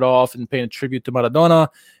start it off and paying a tribute to Maradona.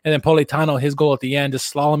 And then Politano, his goal at the end,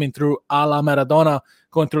 just slaloming through a la Maradona,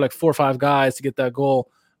 going through like 4 or 5 guys to get that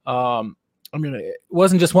goal. It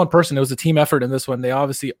wasn't just one person. It was a team effort in this one. They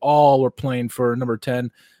obviously all were playing for number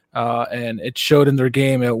 10, and it showed in their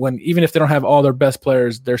game. When even if they don't have all their best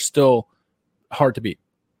players, they're still hard to beat.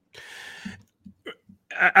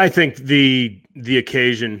 I think the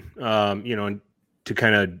occasion, to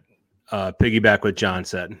kind of piggyback what John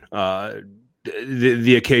said,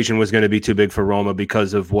 the occasion was going to be too big for Roma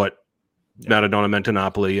because of what Maradona meant to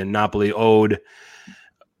Napoli, and Napoli owed,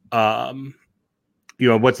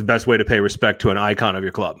 what's the best way to pay respect to an icon of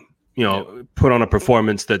your club? Put on a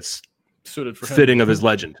performance that's suited for fitting him. of his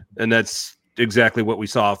legend, and that's exactly what we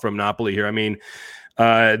saw from Napoli here. I mean,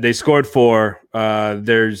 they scored 4.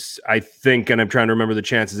 There's, I think, and I'm trying to remember the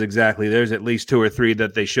chances exactly, there's at least 2 or 3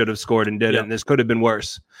 that they should have scored and didn't. And this could have been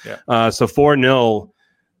worse. Yeah. So 4-0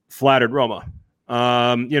 flattered Roma.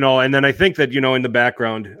 And then I think that, in the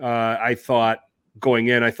background, I thought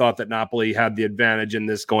that Napoli had the advantage in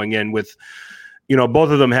this going in with, both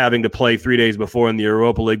of them having to play 3 days before in the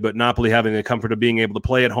Europa League, but Napoli having the comfort of being able to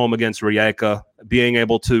play at home against Rijeka, being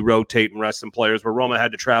able to rotate and rest some players, where Roma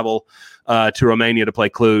had to travel to Romania to play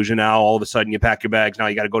Cluj, and now all of a sudden you pack your bags. Now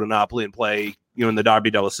you got to go to Napoli and play, in the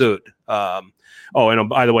Derby della Sud. And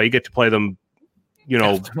by the way, you get to play them,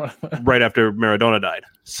 right after Maradona died.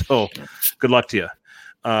 So good luck to you.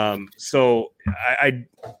 I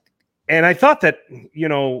thought that,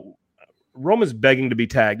 Roma's begging to be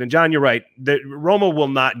tagged. And John, you're right. Roma will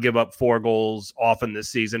not give up 4 goals often this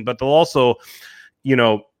season, but they'll also,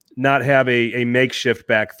 not have a makeshift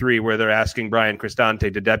back 3 where they're asking Brian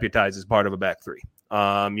Cristante to deputize as part of a back 3.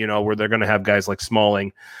 Where they're going to have guys like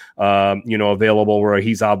Smalling, available, where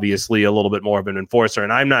he's obviously a little bit more of an enforcer.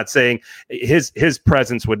 And I'm not saying his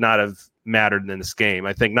presence would not have mattered in this game.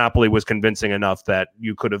 I think Napoli was convincing enough that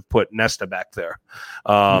you could have put Nesta back there,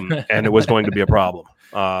 and it was going to be a problem.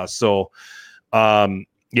 It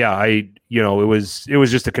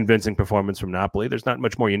was just a convincing performance from Napoli. There's not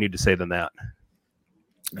much more you need to say than that.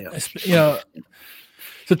 Yeah.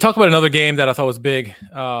 So talk about another game that I thought was big.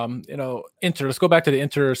 Inter. Let's go back to the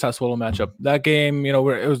Inter Sassuolo matchup. That game,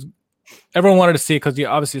 where it was, everyone wanted to see, because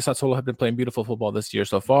obviously Sassuolo have been playing beautiful football this year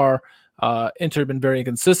so far. Inter have been very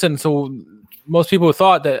inconsistent, so most people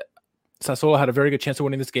thought that Sassuolo had a very good chance of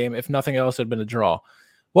winning this game. If nothing else, it had been a draw.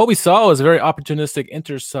 What we saw was a very opportunistic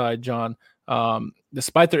Inter side, John.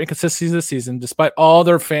 Despite their inconsistencies this season, despite all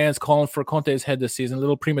their fans calling for Conte's head this season, a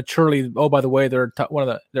little prematurely. Oh, by the way, they're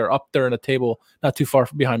up there in the table, not too far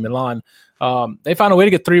behind Milan. They found a way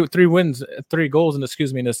to get 3 goals in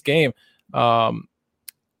this game.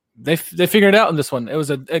 They figured it out in this one. It was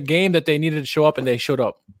a game that they needed to show up, and they showed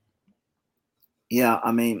up. Yeah,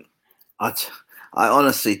 I mean, I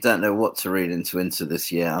honestly don't know what to read into Inter this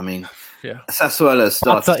year. I mean, Sassuolo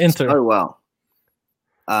started so well.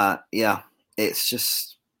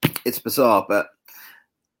 It's bizarre, but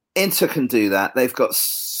Inter can do that. They've got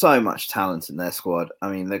so much talent in their squad.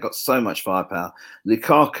 I mean, they've got so much firepower.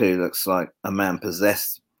 Lukaku looks like a man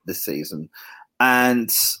possessed this season.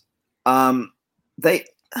 And Inter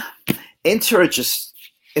are just,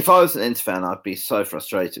 if I was an Inter fan, I'd be so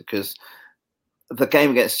frustrated, because the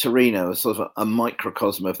game against Torino was sort of a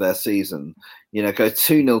microcosm of their season. Go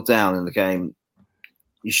 2-0 down in the game,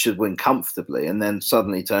 you should win comfortably, and then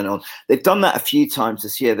suddenly turn on. They've done that a few times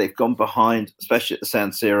this year. They've gone behind, especially at the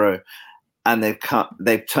San Siro, and they've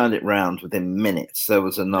turned it round within minutes. There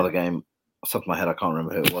was another game, off the top of my head, I can't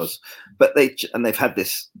remember who it was, but they've had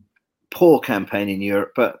this poor campaign in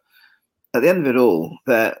Europe. But at the end of it all,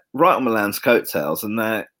 they're right on Milan's coattails, and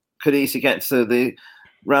they could easily get to the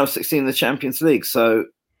round 16 of the Champions League. So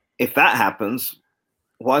if that happens,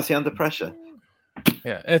 why is he under pressure?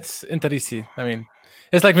 Yeah, it's Interisi. I mean,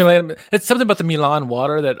 it's like Milan. It's something about the Milan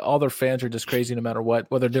water that all their fans are just crazy no matter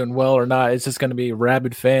what, whether they're doing well or not. It's just going to be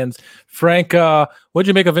rabid fans. Frank, what'd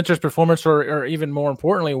you make of Inter's performance, or even more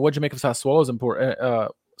importantly, what'd you make of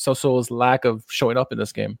Sassuolo's lack of showing up in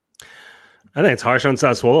this game? I think it's harsh on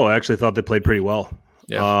Sassuolo. I actually thought they played pretty well.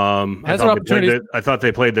 Yeah. I thought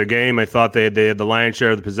they played their game. I thought they had the lion's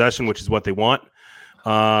share of the possession, which is what they want. They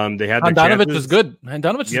had their Handanovic chances. was good.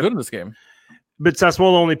 Handanovic is good in this game. but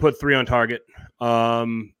Sassuolo only put 3 on target.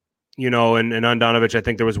 You know, and Andanovic, I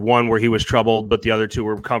think there was one where he was troubled, but the other 2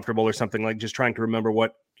 were comfortable or something. Like, just trying to remember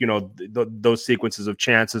what, you know, those sequences of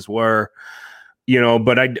chances were, you know,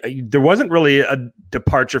 but there wasn't really a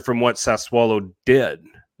departure from what Sassuolo did.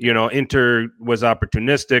 You know, Inter was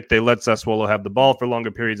opportunistic. They let Sassuolo have the ball for longer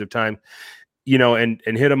periods of time, you know, and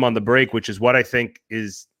hit them on the break, which is what I think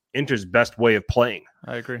is Inter's best way of playing.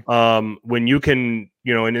 I agree. When you can,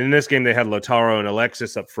 you know, and in this game they had Lautaro and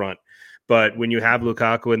Alexis up front. But when you have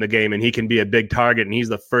Lukaku in the game and he can be a big target and he's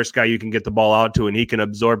the first guy you can get the ball out to and he can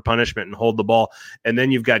absorb punishment and hold the ball, and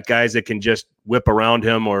then you've got guys that can just whip around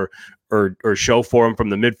him or show for him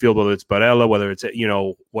from the midfield, whether it's Barella, whether it's, you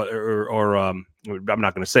know, or I'm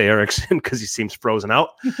not going to say Eriksen because he seems frozen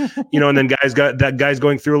out, you know, and then guys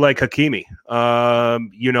going through like Hakimi.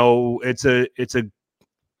 You know,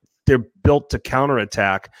 they're built to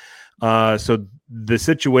counterattack. So the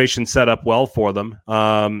situation set up well for them.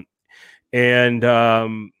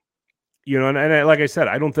 You know, and like I said,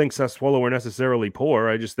 I don't think Sassuolo were necessarily poor.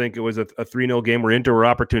 I just think it was a 3-0 game where Inter were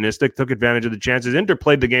opportunistic, took advantage of the chances. Inter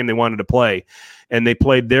played the game they wanted to play, and they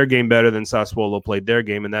played their game better than Sassuolo played their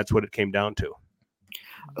game, and that's what it came down to.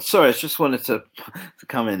 Sorry, I just wanted to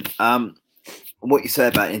come in. What you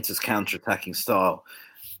said about Inter's counter-attacking style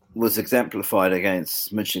was exemplified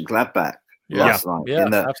against Mönchengladbach last night. Yeah,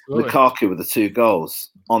 in that absolutely. Lukaku with the 2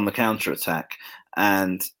 goals on the counter-attack,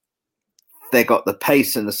 and they got the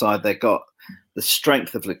pace in the side. They got the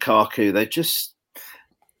strength of Lukaku.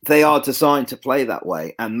 They are designed to play that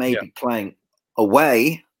way, and maybe playing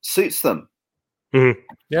away suits them. Mm-hmm.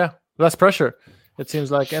 Yeah, less pressure, it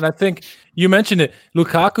seems like. And I think you mentioned it.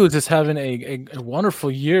 Lukaku is just having a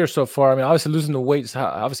wonderful year so far. I mean, obviously losing the weight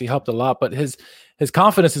obviously helped a lot, but his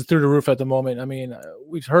confidence is through the roof at the moment. I mean,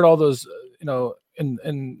 we've heard all those, you know,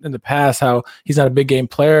 in the past how he's not a big game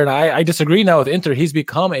player, and I disagree now with Inter. He's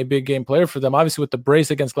become a big game player for them. Obviously with the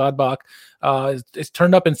brace against Gladbach, it's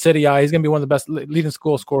turned up in Serie A. He's going to be one of the best leading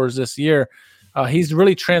goal scorers this year. He's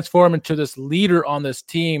really transformed into this leader on this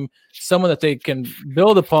team, someone that they can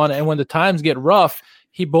build upon, and when the times get rough,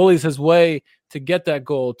 he bullies his way to get that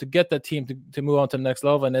goal, to get that team to move on to the next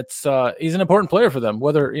level. And it's he's an important player for them,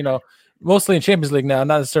 whether, you know, mostly in Champions League now,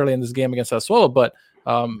 not necessarily in this game against Sassuolo, but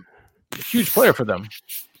a huge player for them.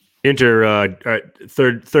 Inter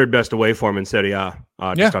third best away form in Serie A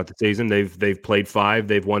to start the season. They've played 5,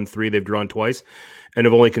 they've won 3, they've drawn twice, and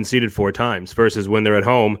have only conceded 4 times. Versus when they're at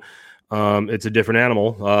home, it's a different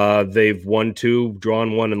animal. They've won 2,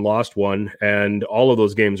 drawn 1, and lost 1, and all of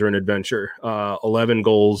those games are an adventure. 11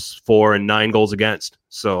 goals for and 9 goals against.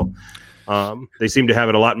 So they seem to have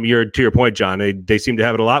it a lot. To your point, John, they seem to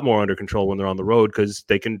have it a lot more under control when they're on the road because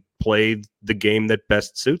they can play the game that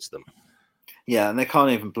best suits them. Yeah, and they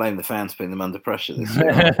can't even blame the fans putting them under pressure this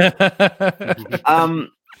year.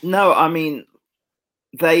 No, I mean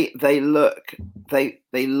they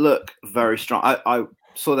look very strong. I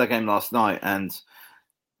saw their game last night, and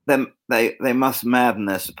then they must madden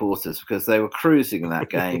their supporters because they were cruising in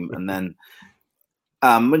that game, and then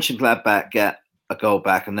Mönchengladbach get a goal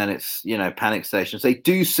back, and then it's, you know, panic stations. They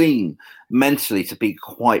do seem mentally to be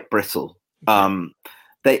quite brittle.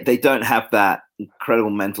 They don't have that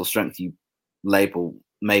incredible mental strength you label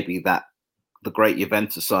maybe that the great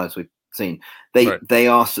Juventus sides we've seen. They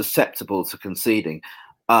are susceptible to conceding.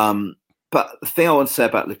 But the thing I want to say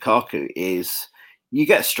about Lukaku is you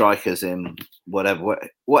get strikers in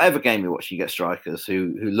whatever game you watch, you get strikers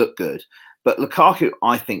who look good. But Lukaku,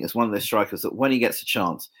 I think, is one of those strikers that when he gets a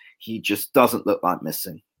chance, he just doesn't look like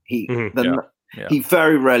missing. He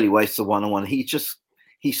very rarely wastes a one-on-one.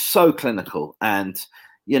 He's so clinical, and,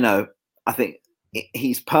 you know, I think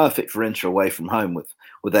he's perfect for Inter away from home with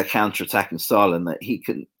their counter-attacking style, and that he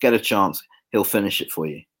can get a chance, he'll finish it for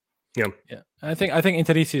you. Yeah. I think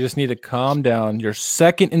Interisi just need to calm down. You're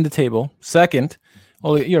second in the table. Second.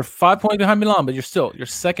 Well, you're 5 points behind Milan, but you're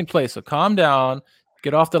second place. So calm down,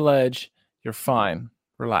 get off the ledge. You're fine.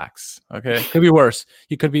 Relax. Okay. Could be worse.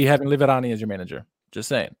 You could be having Liverani as your manager. Just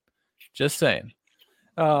saying.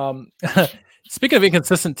 Speaking of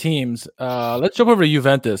inconsistent teams, let's jump over to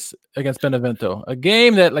Juventus against Benevento. A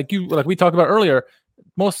game that, like we talked about earlier,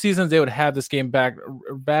 most seasons they would have this game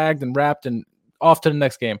bagged and wrapped and off to the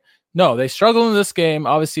next game. No, they struggled in this game.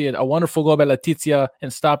 Obviously, a wonderful goal by Letizia in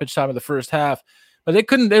stoppage time in the first half, but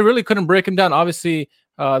they really couldn't break him down. Obviously,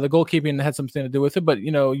 the goalkeeping had something to do with it, but,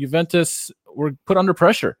 you know, Juventus were put under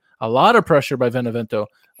pressure, a lot of pressure by Benevento.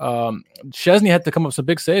 Szczesny had to come up with some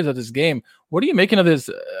big saves at this game. What are you making of this,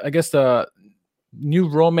 I guess, the new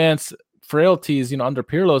romance frailties, under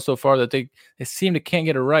Pirlo so far that they seem to can't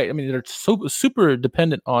get it right. I mean, they're so super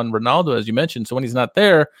dependent on Ronaldo, as you mentioned. So when he's not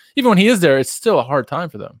there, even when he is there, it's still a hard time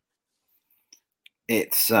for them.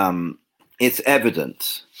 It's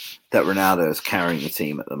evident that Ronaldo is carrying the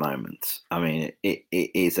team at the moment. I mean, it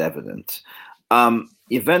is evident.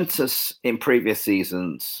 Juventus in previous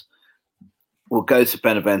seasons will go to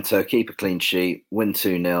Benevento, keep a clean sheet, win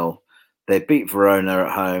 2-0. They beat Verona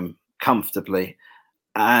at home comfortably,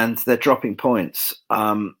 and they're dropping points.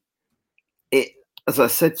 As I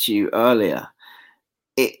said to you earlier,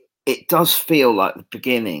 it does feel like the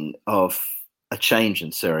beginning of a change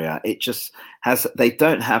in Serie A. It just has. They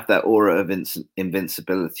don't have that aura of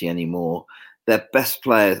invincibility anymore. Their best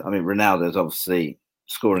players. I mean, Ronaldo's obviously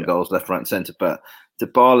scoring goals left, right, and centre, but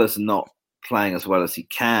Dybala's not playing as well as he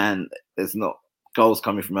can. There's not goals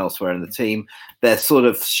coming from elsewhere in the team. Their sort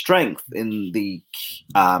of strength in the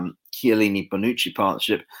Chiellini-Bonucci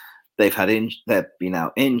partnership, they've been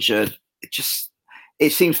out injured.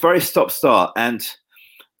 It seems very stop-start. And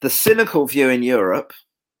the cynical view in Europe,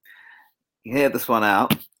 you hear this one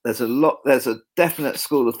out, there's a definite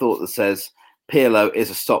school of thought that says Pirlo is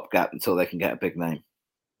a stopgap until they can get a big name.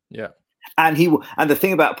 Yeah. And the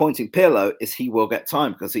thing about appointing Pirlo is he will get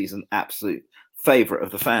time because he's an absolute favorite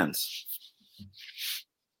of the fans.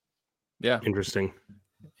 Yeah. Interesting.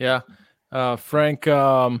 Yeah. Frank,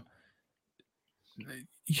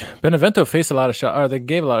 Benevento faced a lot of shots, or they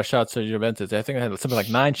gave a lot of shots to Juventus. I think they had something like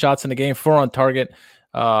 9 shots in the game, 4 on target.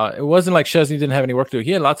 It wasn't like Szczesny didn't have any work to do.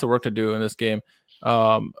 He had lots of work to do in this game.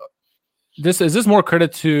 Is this more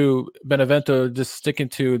credit to Benevento just sticking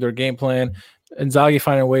to their game plan, Inzaghi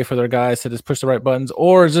finding a way for their guys to just push the right buttons,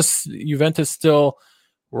 or is this Juventus still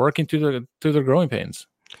working through their growing pains?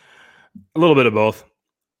 A little bit of both.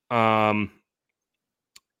 And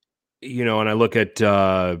I look at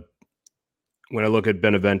when I look at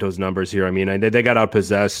Benevento's numbers here, I mean, they got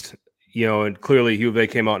outpossessed, and clearly Juve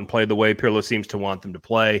came out and played the way Pirlo seems to want them to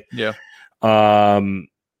play. Yeah. On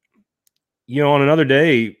another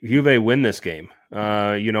day, Juve win this game.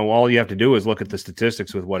 All you have to do is look at the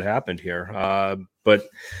statistics with what happened here. But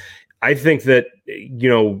I think that,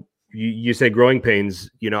 you say growing pains,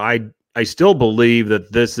 I still believe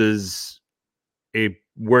that this is a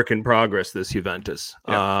work in progress, this Juventus.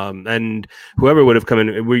 Yeah. And whoever would have come in,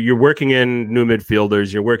 you're working in new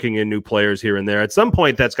midfielders, you're working in new players here and there. At some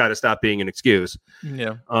point, that's got to stop being an excuse.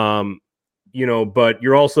 Yeah. But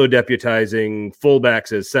you're also deputizing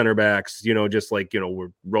fullbacks as center backs, just like, where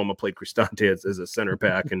Roma played Cristante as a center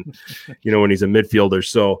back and, when he's a midfielder.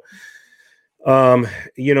 So,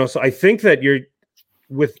 so I think that you're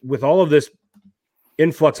with all of this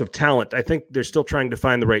influx of talent, I think they're still trying to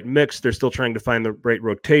find the right mix. They're still trying to find the right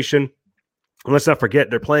rotation. And let's not forget,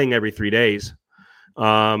 they're playing every 3 days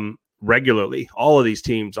regularly. All of these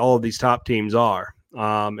teams, all of these top teams are,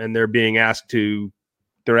 and they're being asked to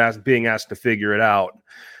figure it out.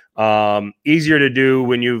 Easier to do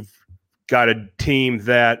when you've got a team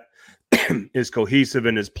that is cohesive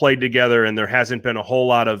and has played together, and there hasn't been a whole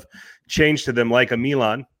lot of change to them, like a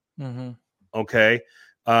Milan. Mm-hmm. Okay.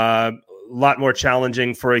 A lot more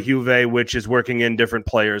challenging for a Juve, which is working in different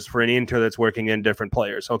players, for an Inter that's working in different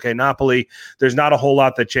players. Okay, Napoli, there's not a whole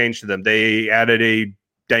lot that changed to them. They added a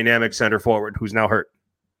dynamic center forward who's now hurt.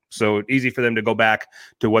 So easy for them to go back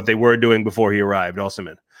to what they were doing before he arrived,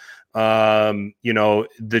 Osimhen.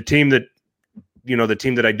 The team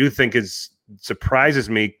that I do think surprises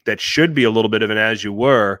me, that should be a little bit of an as you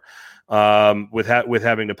were, with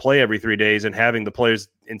having to play every 3 days and having the players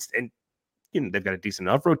and they've got a decent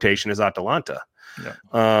enough rotation as Atalanta.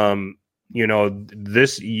 Yeah.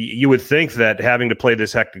 You would think that having to play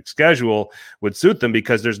this hectic schedule would suit them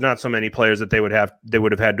because there's not so many players that they would have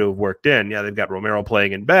had to have worked in. Yeah, they've got Romero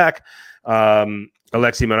playing in back.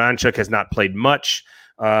 Alexei Miranchuk has not played much.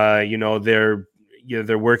 They're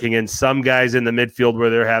working in some guys in the midfield where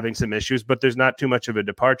they're having some issues, but there's not too much of a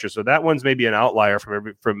departure. So that one's maybe an outlier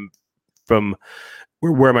from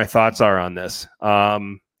where my thoughts are on this.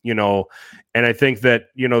 And I think that,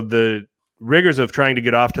 the rigors of trying to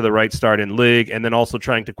get off to the right start in league and then also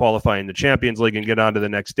trying to qualify in the Champions League and get on to the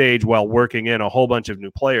next stage while working in a whole bunch of new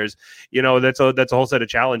players, that's a whole set of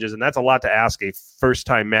challenges. And that's a lot to ask a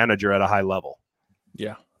first-time manager at a high level.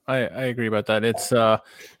 Yeah, I agree about that. It's a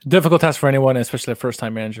difficult task for anyone, especially a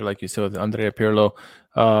first-time manager like you said with Andrea Pirlo.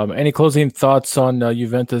 Any closing thoughts on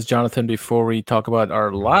Juventus, Jonathan, before we talk about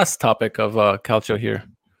our last topic of Calcio here?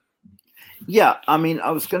 Yeah, I mean, I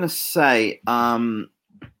was going to say,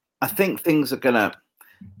 I think things are going to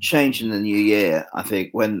change in the new year. I think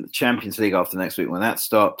when Champions League after next week, when that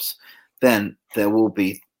stops, then they will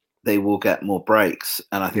get more breaks.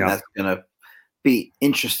 And I think that's going to be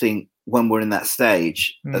interesting when we're in that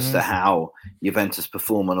stage as to how Juventus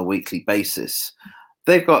perform on a weekly basis.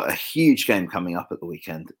 They've got a huge game coming up at the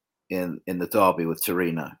weekend in the derby with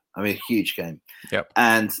Torino. I mean, a huge game. Yep.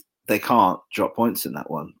 And they can't drop points in that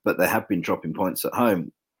one, but they have been dropping points at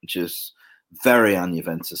home, which is very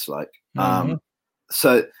un-Juventus-like.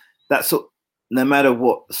 So that's no matter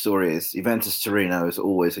what the story is, Juventus-Torino is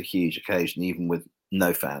always a huge occasion, even with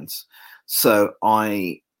no fans. So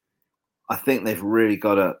I think they've really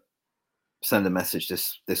got to send a message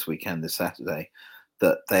this weekend, this Saturday,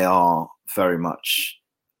 that they are very much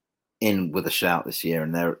in with a shout this year,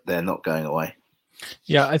 and they're not going away.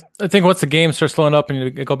 Yeah, I think once the game starts slowing up and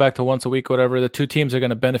you go back to once a week, or whatever, the two teams are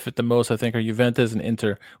going to benefit the most, I think, are Juventus and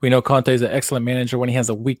Inter. We know Conte is an excellent manager when he has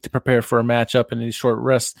a week to prepare for a matchup, and these short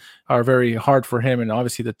rests are very hard for him. And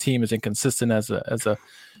obviously, the team is inconsistent that's what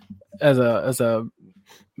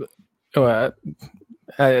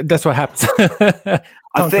happens.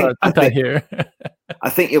 I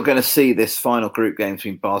think you're going to see this final group game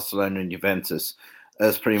between Barcelona and Juventus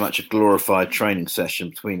as pretty much a glorified training session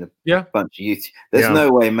between a bunch of youth. There's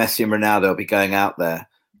no way Messi and Ronaldo will be going out there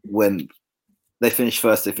when they finish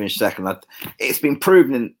first, they finish second. It's been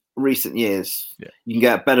proven in recent years. Yeah. You can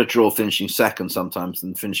get a better draw finishing second sometimes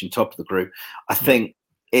than finishing top of the group. I think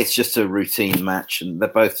it's just a routine match, and they're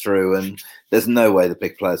both through, and there's no way the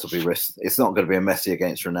big players will be risked. It's not going to be a Messi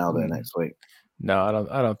against Ronaldo next week. No,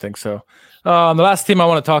 I don't think so. The last team I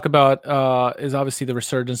want to talk about is obviously the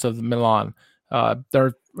resurgence of Milan.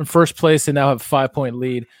 They're in first place. They now have a 5-point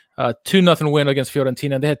lead, 2-0 win against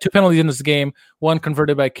Fiorentina. They had 2 penalties in this game, one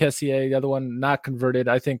converted by Kessié, the other one not converted.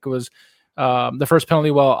 I think it was the first penalty,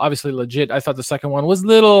 well, obviously legit. I thought the second one was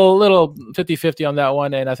little 50-50 on that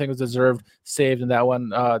one, and I think it was deserved, saved in that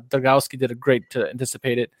one. Dragowski did a great to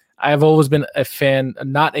anticipate it. I have always been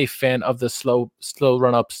not a fan of the slow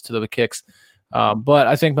run-ups to the kicks. But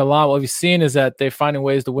I think Milan, what we've seen is that they're finding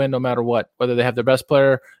ways to win no matter what, whether they have their best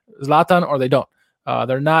player, Zlatan, or they don't.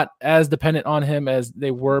 They're not as dependent on him as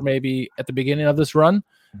they were maybe at the beginning of this run.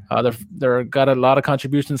 They're got a lot of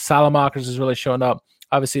contributions. Salamakers is really showing up.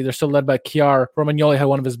 Obviously, they're still led by Kjaer. Romagnoli had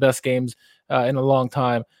one of his best games in a long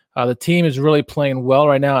time. The team is really playing well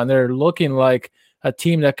right now, and they're looking like a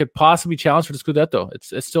team that could possibly challenge for the Scudetto.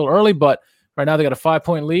 It's still early, but right now they got a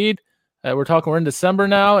 5-point lead. We're in December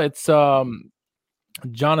now. It's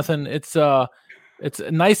Jonathan, it's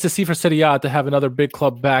nice to see for Serie A to have another big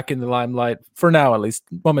club back in the limelight for now, at least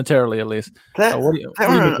momentarily, at least. What do you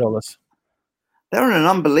tell us? They're on an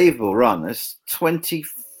unbelievable run. It's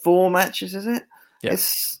 24 matches, is it? Yeah.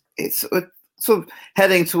 It's sort of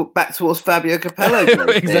heading back towards Fabio Capello.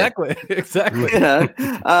 Exactly.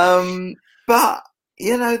 But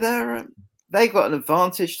they've got an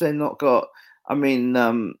advantage. They've not got. I mean,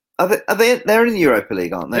 they're in the Europa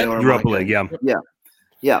League, aren't they? Europa League, yeah.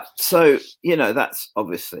 Yeah. So, that's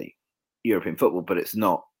obviously European football, but it's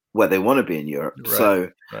not where they want to be in Europe. Right.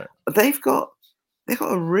 So they've got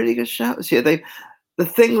a really good shout this year. The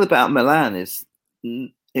thing about Milan is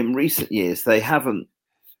in recent years, they haven't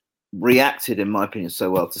reacted, in my opinion,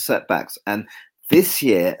 so well to setbacks. And this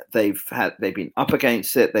year they've been up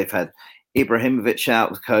against it. They've had Ibrahimovic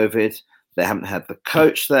out with COVID. They haven't had the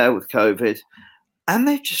coach there with COVID. And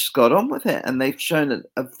they've just got on with it, and they've shown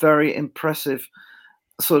a very impressive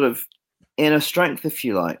sort of inner strength, if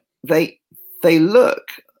you like. This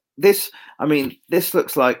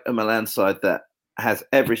looks like a Milan side that has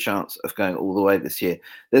every chance of going all the way this year.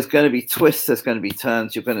 There's going to be twists, there's going to be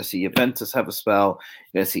turns. You're going to see Juventus have a spell,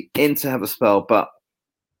 you're going to see Inter have a spell, but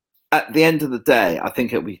at the end of the day, I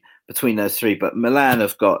think it'll be between those three. But Milan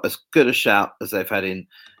have got as good a shout as they've had in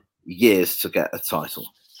years to get a title.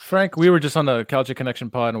 Frank, we were just on the Calcio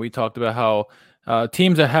Connection pod, and we talked about how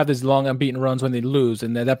teams that have these long unbeaten runs when they lose,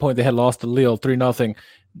 and at that point they had lost to Lille 3-0,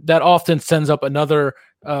 that often sends up another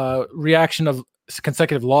reaction of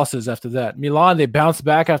consecutive losses after that. Milan, they bounced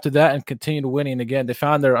back after that and continued winning again. They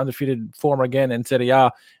found their undefeated form again in Serie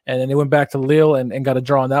A, and then they went back to Lille and got a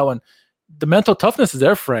draw on that one. The mental toughness is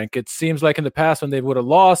there, Frank. It seems like in the past when they would have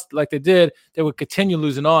lost like they did, they would continue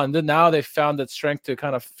losing on. Then now they found that strength to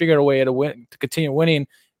kind of figure a way to win, to continue winning,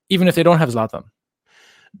 even if they don't have Zlatan.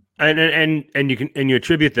 And you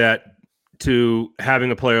attribute that to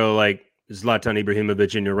having a player like Zlatan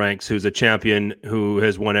Ibrahimovic in your ranks, who's a champion who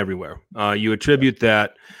has won everywhere. You attribute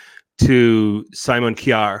that to Simon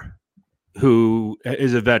Kjaer, who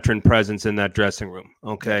is a veteran presence in that dressing room.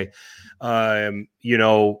 Okay. And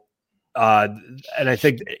I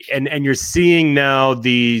think, and you're seeing now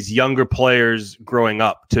these younger players growing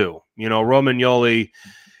up too. Romagnoli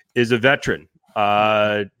is a veteran.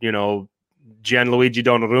 Gianluigi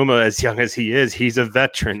Donnarumma, as young as he is, he's a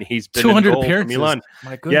veteran. He's been 200 in goal appearances. for Milan.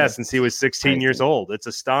 My goodness. Yeah, since he was 16 years old. It's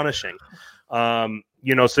astonishing. So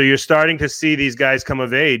you're starting to see these guys come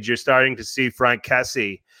of age. You're starting to see Frank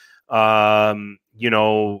Kessie.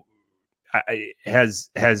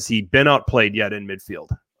 Has he been outplayed yet in midfield?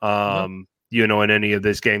 In any of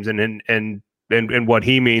these games, and what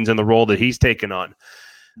he means and the role that he's taken on.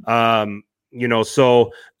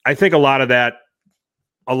 So I think a lot of that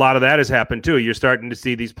has happened too. You're starting to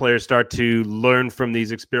see these players start to learn from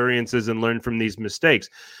these experiences and learn from these mistakes.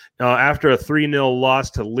 After a 3-0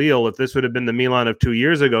 loss to Lille, if this would have been the Milan of 2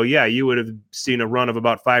 years ago, yeah, you would have seen a run of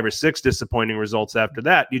about 5 or 6 disappointing results after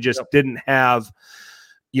that. You just didn't have,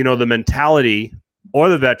 the mentality or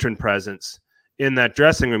the veteran presence in that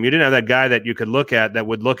dressing room. You didn't have that guy that you could look at that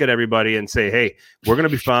would look at everybody and say, hey, we're going to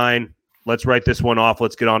be fine. Let's write this one off.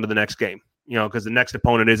 Let's get on to the next game, because the next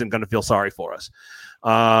opponent isn't going to feel sorry for us.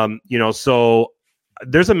 So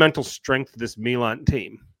there's a mental strength to this Milan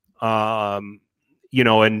team. And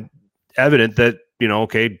evident that, no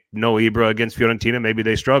Ibra against Fiorentina, maybe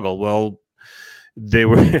they struggle. Well, they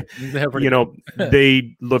were,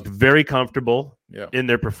 they looked very comfortable in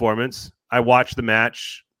their performance. I watched the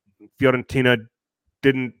match. Fiorentina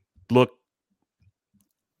didn't look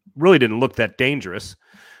that dangerous.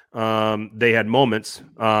 They had moments,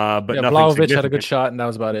 but nothing Vlahovic had a good shot, and that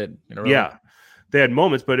was about it. Really. Yeah. They had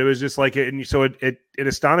moments, but it was just like, and so it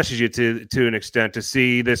astonishes you to an extent to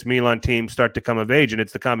see this Milan team start to come of age, and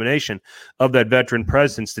it's the combination of that veteran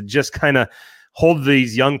presence to just kind of hold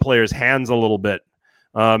these young players' hands a little bit,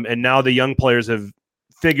 and now the young players have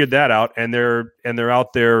figured that out, and they're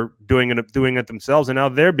out there doing it themselves, and now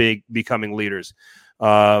they're becoming leaders,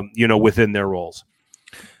 within their roles.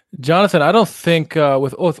 Jonathan, I don't think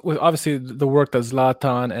with obviously the work that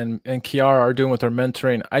Zlatan and Chiara are doing with their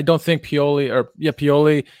mentoring, I don't think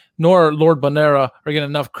Pioli nor Lord Bonera are getting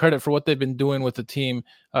enough credit for what they've been doing with the team,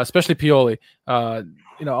 especially Pioli.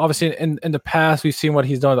 Obviously in the past we've seen what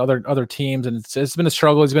he's done with other teams, and it's been a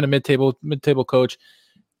struggle. He's been a mid-table coach.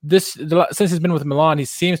 Since he's been with Milan, he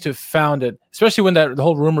seems to have found it, especially when the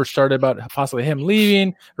whole rumor started about possibly him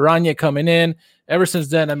leaving, Rania coming in. Ever since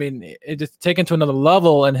then, I mean, it's taken to another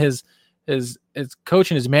level, and his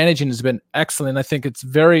coaching, his managing has been excellent. I think it's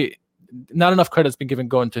not enough credit's been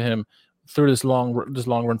going to him through this long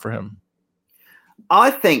run for him.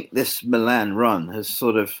 I think this Milan run has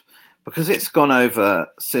sort of, because it's gone over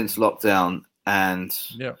since lockdown and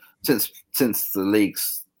since the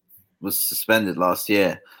leagues was suspended last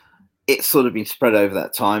year, it's sort of been spread over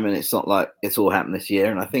that time, and it's not like it's all happened this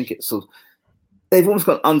year. And I think it's sort of, they've almost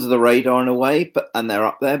gone under the radar in a way, and they're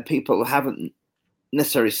up there. People haven't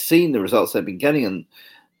necessarily seen the results they've been getting, and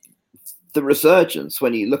the resurgence,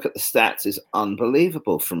 when you look at the stats, is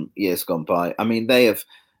unbelievable from years gone by. I mean, they've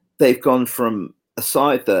gone from a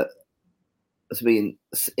side that has been,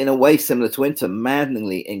 in a way, similar to Inter,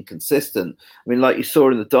 maddeningly inconsistent. I mean, like you saw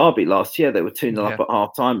in the derby last year, they were 2-0 up at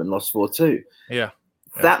half time and lost 4-2. Yeah.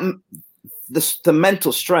 That the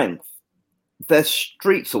mental strength, they're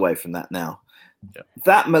streets away from that now. Yeah.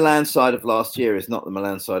 That Milan side of last year is not the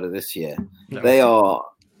Milan side of this year. No.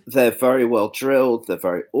 They're very well drilled. They're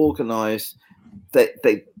very organized.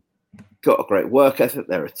 They got a great work ethic.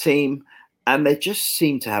 They're a team, and they just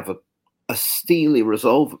seem to have a steely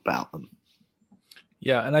resolve about them.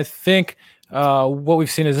 Yeah, and I think what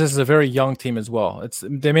we've seen is this is a very young team as well.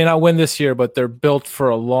 They may not win this year, but they're built for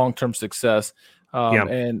a long-term success.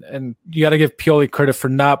 And you got to give Pioli credit for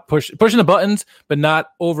not pushing the buttons, but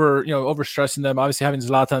not over stressing them. Obviously, having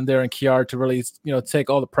Zlatan there and Chiara to really take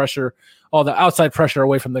all the pressure, all the outside pressure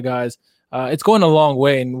away from the guys. It's going a long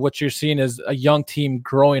way, and what you're seeing is a young team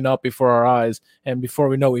growing up before our eyes. And before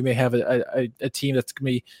we know, we may have a team that's going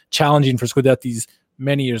to be challenging for Scudettis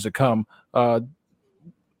many years to come.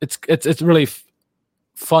 It's really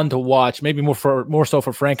fun to watch, maybe more so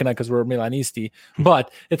for Frank and I because we're Milanisti,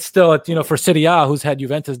 but it's still for Serie A, who's had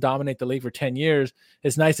Juventus dominate the league for 10 years.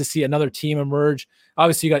 It's nice to see another team emerge.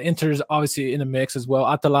 Obviously, you got Inter's obviously in the mix as well.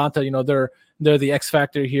 Atalanta, they're the X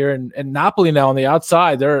factor here, and Napoli now on the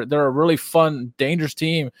outside. They're a really fun, dangerous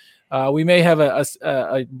team. We may have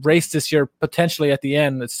a race this year potentially at the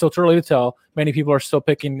end. It's still too early to tell. Many people are still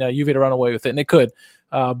picking Juve to run away with it, and it could.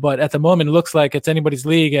 But at the moment, it looks like it's anybody's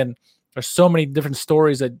league, and there's so many different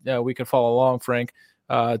stories that we can follow along, Frank,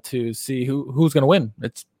 to see who's going to win.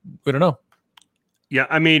 We don't know. Yeah,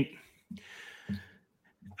 I mean,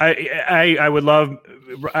 I would love.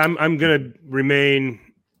 I'm going to remain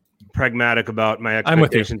pragmatic about my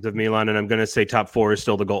expectations of Milan, and I'm going to say top 4 is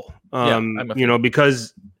still the goal.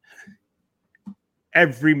 Because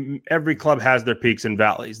every club has their peaks and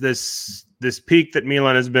valleys. This peak that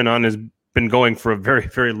Milan has been on been going for a very,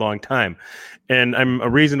 very long time. And I'm a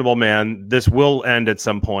reasonable man. This will end at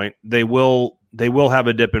some point. They will have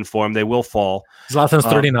a dip in form. They will fall. Zlatan's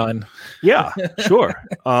 39. Yeah, sure.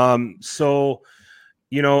 So,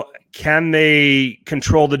 can they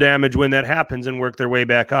control the damage when that happens and work their way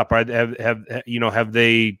back up? Have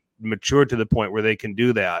they matured to the point where they can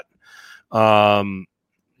do that?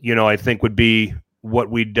 I think would be what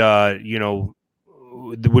we'd, would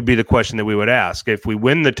be the question that we would ask. If we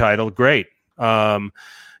win the title, great. I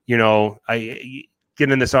get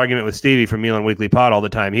in this argument with Stevie from Milan Weekly Pod all the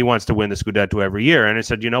time. He wants to win the Scudetto every year. And I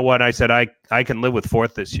said, you know what? I said, I can live with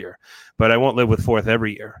fourth this year, but I won't live with fourth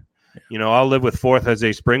every year. I'll live with fourth as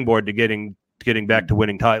a springboard to getting back to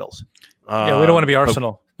winning titles. We don't want to be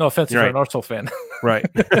Arsenal. No offense if you're an Arsenal fan. Right.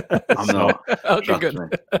 I'm not. Okay,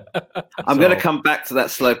 good. I'm going to come back to that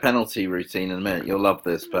slow penalty routine in a minute. You'll love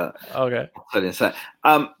this, but okay.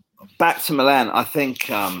 Back to Milan. I think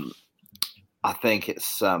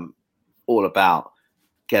it's all about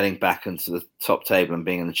getting back into the top table and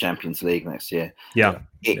being in the Champions League next year. Yeah.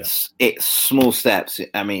 It's small steps.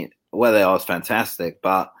 I mean, where they are is fantastic,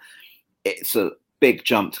 but it's a big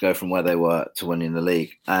jump to go from where they were to winning the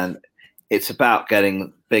league. And it's about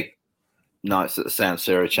getting big nights at the San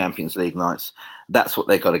Siro Champions League nights. That's what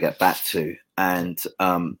they've got to get back to. And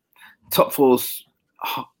top four's,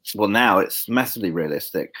 well, now it's massively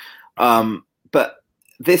realistic. But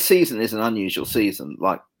this season is an unusual season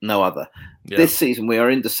like no other. Yeah. This season, we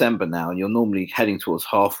are in December now, and you're normally heading towards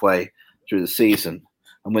halfway through the season,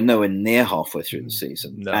 and we're nowhere near halfway through the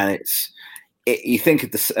season. No. And you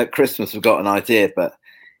think at Christmas we've got an idea, but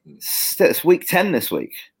it's week 10 this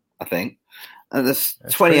week, I think. And there's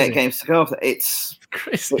 28 crazy. Games to go. It's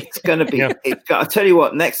crazy. It's going to be. I tell you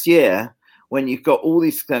what, next year when you've got all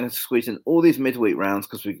these kind of squeezing all these midweek rounds,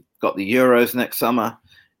 because we've got the Euros next summer,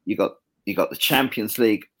 you got the Champions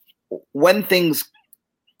League. When things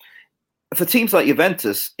for teams like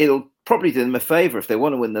Juventus, it'll probably do them a favor if they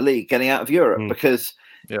want to win the league, getting out of Europe because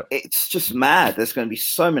it's just mad. There's going to be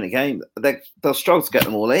so many games. They'll struggle to get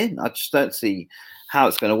them all in. I just don't see how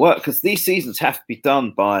it's going to work because these seasons have to be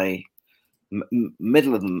done by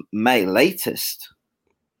middle of May latest.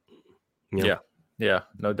 Yeah,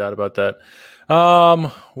 no doubt about that.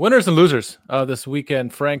 Winners and losers this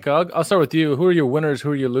weekend, Frank. I'll start with you. Who are your winners?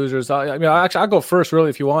 Who are your losers? I'll go first, really,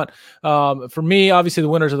 if you want. For me, obviously, the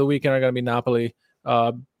winners of the weekend are going to be Napoli.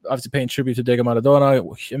 Obviously, paying tribute to Diego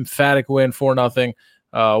Maradona. Emphatic win, 4-0.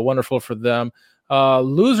 Wonderful for them.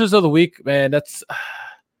 Losers of the week, man. That's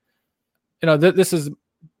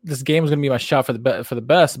this game is going to be my shot for the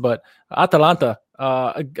best. But Atalanta,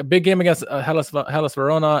 a big game against Hellas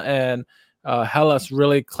Verona, and Hellas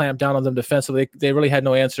really clamped down on them defensively. They really had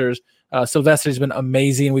no answers. Silvestri's been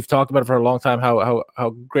amazing. We've talked about it for a long time how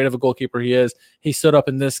great of a goalkeeper he is. He stood up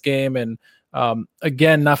in this game and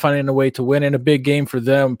again not finding a way to win in a big game for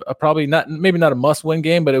them. Maybe not a must-win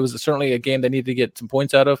game, but it was certainly a game they needed to get some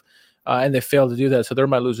points out of, and they failed to do that. So they're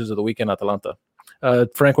my losers of the weekend, Atalanta.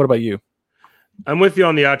 Frank, what about you? I'm with you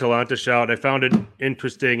on the Atalanta shout. I found it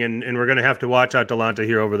interesting, and we're going to have to watch Atalanta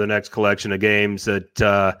here over the next collection of games.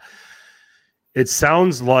 That it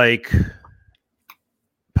sounds like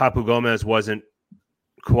Papu Gomez wasn't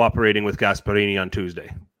cooperating with Gasperini on Tuesday,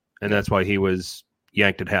 and that's why he was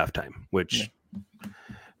yanked at halftime, which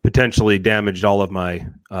potentially damaged all of my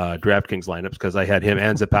DraftKings lineups because I had him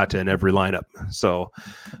and Zapata in every lineup. So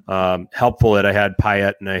helpful that I had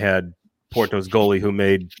Payet and I had Porto's goalie who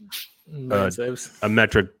made a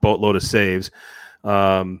metric boatload of saves,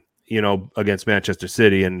 against Manchester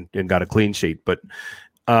City and got a clean sheet. But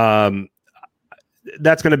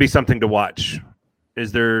that's going to be something to watch.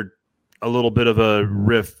 Is there a little bit of a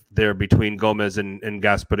rift there between Gomez and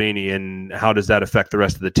Gasperini, and how does that affect the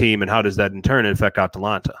rest of the team, and how does that in turn affect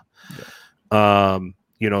Atalanta?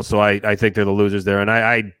 So I think they're the losers there, and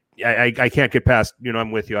I can't get past.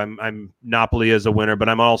 I'm with you. I'm Napoli as a winner, but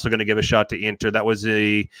I'm also going to give a shot to Inter. That was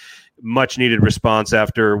a much needed response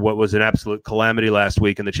after what was an absolute calamity last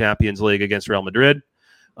week in the Champions League against Real Madrid.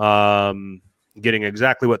 Getting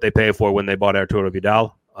exactly what they pay for when they bought Arturo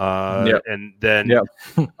Vidal. And then,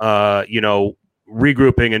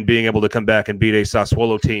 regrouping and being able to come back and beat a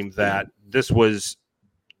Sassuolo team that this was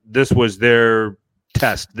their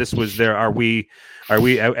test. This was their, have we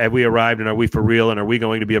arrived and are we for real and are we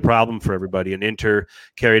going to be a problem for everybody? And Inter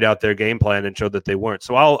carried out their game plan and showed that they weren't.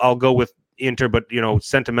 So I'll go with Inter, but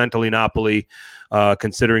sentimentally Napoli,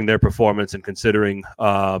 considering their performance and considering,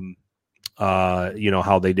 how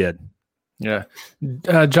they did. Yeah.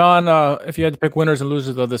 John, if you had to pick winners and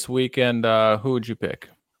losers of this weekend, who would you pick?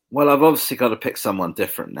 Well, I've obviously got to pick someone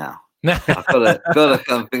different now I've got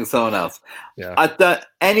to think of someone else. Yeah. I don't.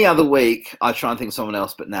 Any other week, I try and think of someone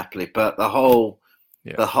else but Napoli. But the whole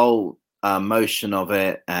motion of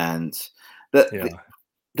it, and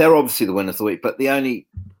they're obviously the winners of the week. But the only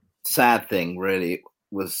sad thing really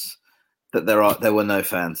was that there were no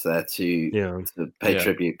fans there to pay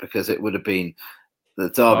tribute, because it would have been the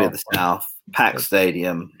Derby of the South, packed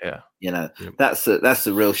stadium. Yeah, that's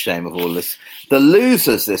the real shame of all this. The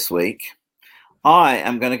losers this week, I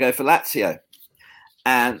am going to go for Lazio,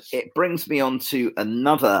 and it brings me on to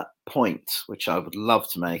another point which I would love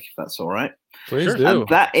to make, if that's all right. Please do. And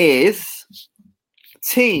that is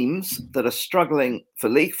teams that are struggling for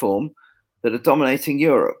league form that are dominating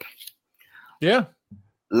Europe. Yeah.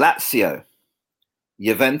 Lazio,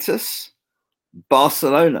 Juventus,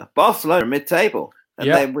 Barcelona. Barcelona mid-table, and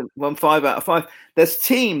they won 5 out of 5. There's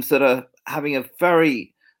teams that are having a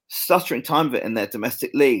very stuttering time of it in their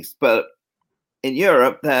domestic leagues, but in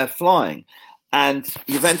Europe they're flying. And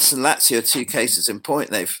Juventus and Lazio are 2 cases in point.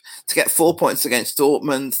 They've to get 4 points against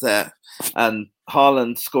Dortmund there, and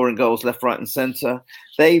Haaland scoring goals left, right, and centre.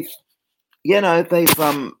 They've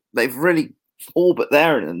really all but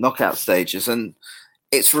there in the knockout stages, and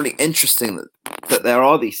it's really interesting that there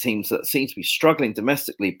are these teams that seem to be struggling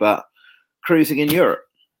domestically but cruising in Europe.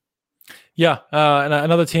 Yeah, and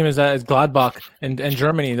another team is Gladbach in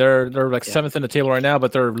Germany. They're like 7th in the table right now,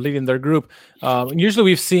 but they're leading their group. Usually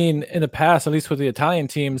we've seen in the past, at least with the Italian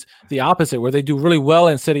teams, the opposite, where they do really well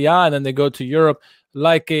in Serie A and then they go to Europe,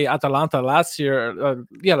 like Atalanta last year at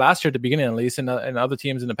the beginning at least, and other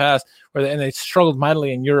teams in the past, and they struggled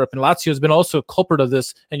mightily in Europe. And Lazio has been also a culprit of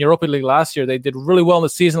this in Europa League last year. They did really well in the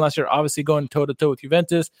season last year, obviously going toe-to-toe with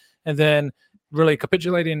Juventus, and then really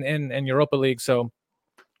capitulating in Europa League. So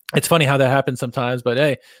it's funny how that happens sometimes, but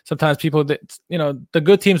hey, sometimes people that, the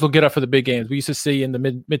good teams will get up for the big games. We used to see in the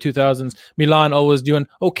mid 2000s, Milan always doing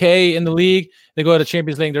okay in the league. They go to the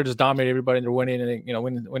Champions League, they're just dominating everybody, and they're winning,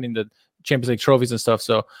 and winning the Champions League trophies and stuff.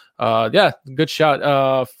 So, good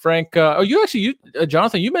shot, Frank.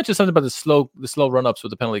 Jonathan, you mentioned something about the slow run-ups with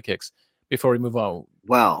the penalty kicks before we move on.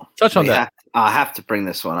 Well, touch on that. I have to bring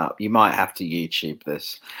this one up. You might have to YouTube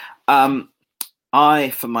this. For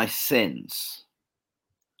my sins,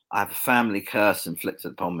 I have a family curse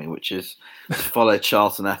inflicted upon me, which is to follow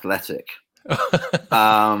Charlton Athletic.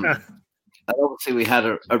 And obviously we had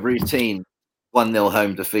a routine 1-0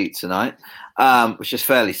 home defeat tonight, which is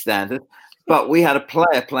fairly standard. But we had a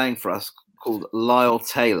player playing for us called Lyle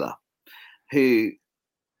Taylor, who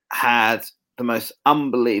had the most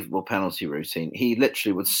unbelievable penalty routine. He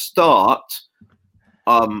literally would start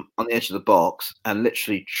on the edge of the box and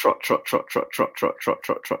literally trot.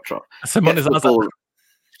 Someone is ball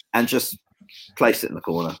and just place it in the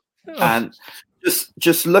corner. Oh. And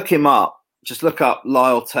just look him up. Just look up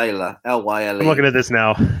Lyle Taylor, Lyle. I'm looking at this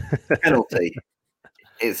now. Penalty.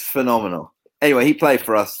 It's phenomenal. Anyway, he played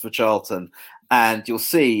for us for Charlton, and you'll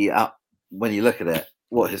see when you look at it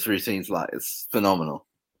what his routine's like. It's phenomenal.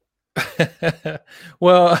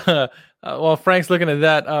 Well, Frank's looking at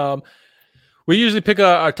that. We usually pick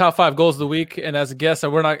our top 5 goals of the week, and as a guest,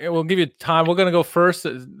 we'll give you time. We're going to go first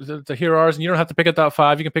to hear ours, and you don't have to pick a top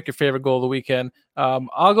 5. You can pick your favorite goal of the weekend.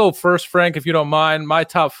 I'll go first, Frank, if you don't mind. My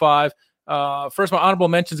top 5. First, my honorable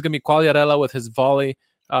mention is going to be Quagliarella with his volley.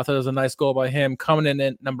 I thought it was a nice goal by him. Coming in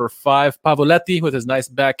at number 5, Pavoletti with his nice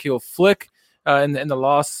back heel flick in the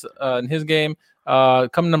loss in his game.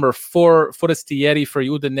 Coming number 4, Forestieri for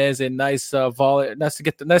Udinese. Nice volley. Nice to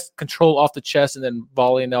get the nice control off the chest and then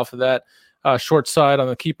volleying off of that. Short side on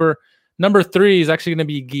the keeper. Number 3 is actually going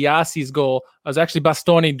to be Giassi's goal. It was actually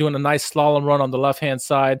Bastoni doing a nice slalom run on the left-hand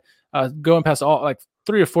side, going past all like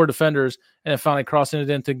 3 or 4 defenders, and then finally crossing it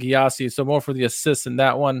into Giassi. So more for the assist in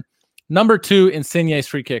that one. Number 2, Insigne's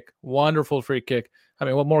free kick. Wonderful free kick. I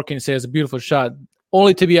mean, what more can you say? It's a beautiful shot,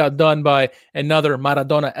 only to be outdone by another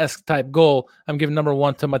Maradona-esque type goal. I'm giving number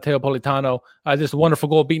 1 to Matteo Politano. Just a wonderful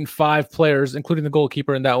goal, beating 5 players, including the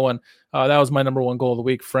goalkeeper in that one. That was my number 1 goal of the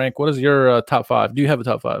week. Frank, what is your top 5? Do you have a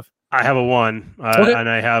top 5? I have a 1, Okay. and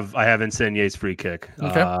I have Insigne's free kick,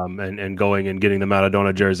 Okay. and going and getting the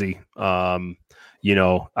Maradona jersey. I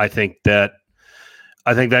think that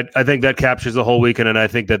captures the whole weekend, and I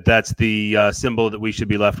think that's the symbol that we should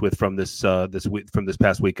be left with from this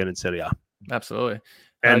past weekend in Serie A. Absolutely.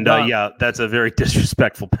 And that's a very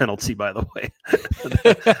disrespectful penalty, by the way.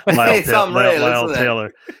 It's unreal, Lyle isn't it?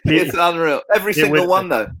 Taylor. It's unreal. Every single one,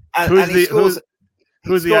 though. Who's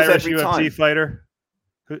the Irish UFC time. fighter?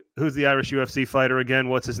 Who's the Irish UFC fighter again?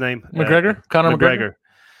 What's his name? McGregor? Conor McGregor.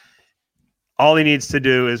 All he needs to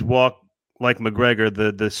do is walk like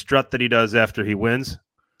McGregor, the strut that he does after he wins.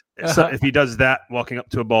 So if he does that, walking up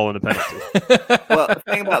to a ball in a penalty. Well, the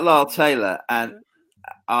thing about Lyle Taylor, and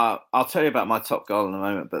I'll tell you about my top goal in a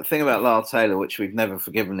moment, but the thing about Lyle Taylor, which we've never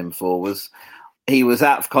forgiven him for, was he was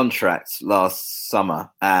out of contract last summer,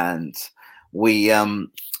 and we've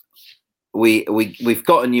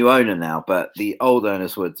got a new owner now, but the old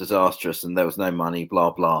owners were disastrous and there was no money,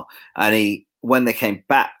 blah, blah. And when they came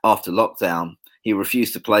back after lockdown, he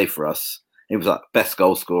refused to play for us. He was like best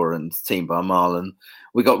goal scorer in the team by a mile, and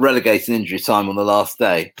we got relegated in injury time on the last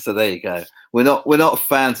day. So there you go. We're not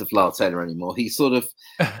fans of Lyle Taylor anymore. He's sort of,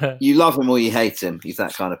 you love him or you hate him. He's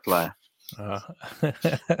that kind of player.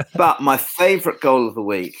 But my favourite goal of the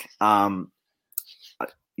week,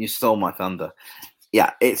 you stole my thunder.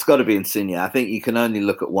 Yeah, it's got to be Insigne. I think you can only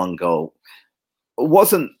look at one goal. It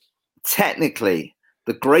wasn't technically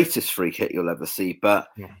the greatest free kick you'll ever see, but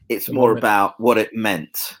it's more about what it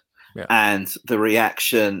meant. Yeah. And the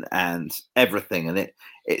reaction and everything, and it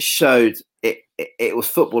showed it was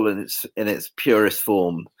football in its purest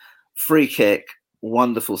form. Free kick,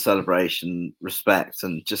 wonderful celebration, respect,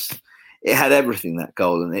 and just it had everything, that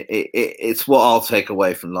goal, and it's what I'll take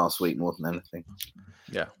away from last week more than anything.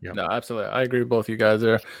 Yeah, no, absolutely, I agree with both you guys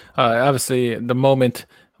there. Obviously, the moment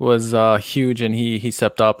was huge, and he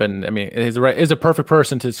stepped up, and I mean, he's a perfect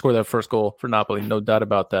person to score that first goal for Napoli, no doubt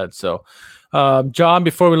about that. So. John,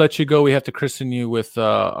 before we let you go, we have to christen you with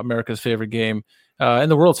America's favorite game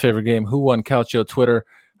and the world's favorite game, Who Won Calcio Twitter.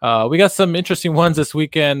 We got some interesting ones this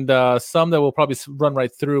weekend, some that we'll probably run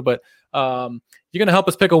right through, but you're going to help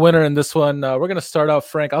us pick a winner in this one. We're going to start out,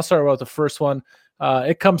 Frank. I'll start out with the first one.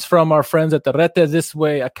 It comes from our friends at the Rete This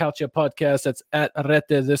Way, a Calcio podcast. That's at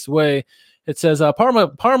Rete This Way. It says,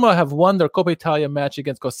 Parma have won their Coppa Italia match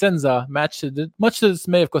against Cosenza, much to the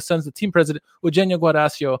dismay of Cosenza team president Eugenio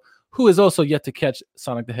Guarasio, who is also yet to catch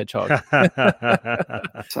Sonic the Hedgehog. Look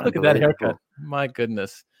at that haircut. My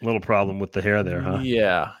goodness. A little problem with the hair there, huh?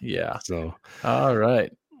 Yeah. So, all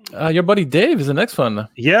right. Your buddy Dave is the next one.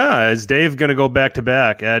 Yeah, is Dave going to go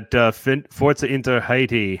back-to-back at Forza Inter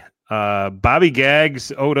Haiti? Bobby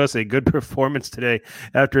Gaggs owed us a good performance today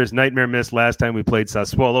after his nightmare miss last time we played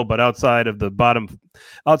Sassuolo, but outside of the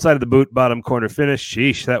boot bottom corner finish,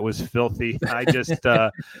 sheesh, that was filthy. I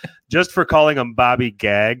just for calling him Bobby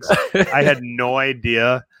Gaggs, I had no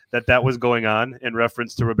idea that was going on in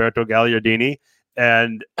reference to Roberto Gagliardini.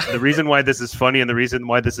 And the reason why this is funny and the reason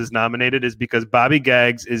why this is nominated is because Bobby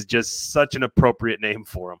Gaggs is just such an appropriate name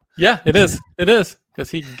for him. Yeah, it is. It is. Because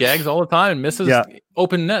he gags all the time and misses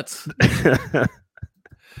open nets.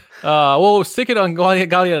 We'll stick it on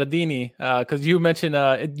Gagliardini because you mentioned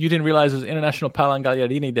you didn't realize it was International Palan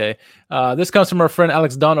Gagliardini Day. This comes from our friend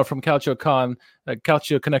Alex Dono from Calcio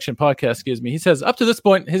Connection podcast, excuse me. He says, up to this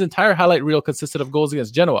point, his entire highlight reel consisted of goals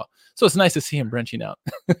against Genoa. So it's nice to see him branching out.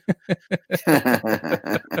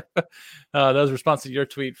 That was a response to your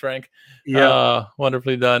tweet, Frank. Yeah.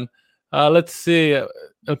 Wonderfully done. Let's see.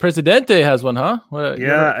 El Presidente has one, huh?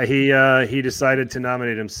 He decided to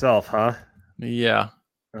nominate himself, huh? Yeah.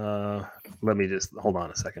 Let me just hold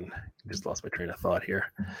on a second. I just lost my train of thought here.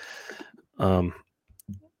 Would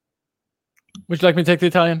you like me to take the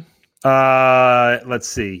Italian? Let's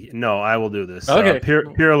see. No, I will do this. Okay.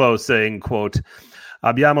 Pirlo saying, quote,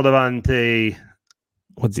 abbiamo davanti,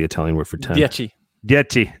 what's the Italian word for 10? 10.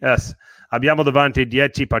 10, yes. Abbiamo davanti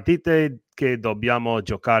 10 partite che dobbiamo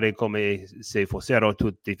giocare come se fossero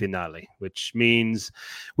tutti finali, which means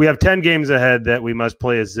we have 10 games ahead that we must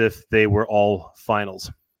play as if they were all finals.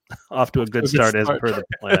 Off to a good start as per the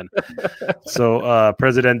plan. So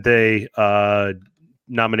Presidente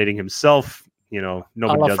nominating himself,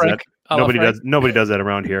 nobody does Frank. that. Nobody does that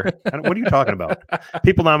around here. What are you talking about?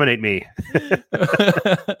 People nominate me.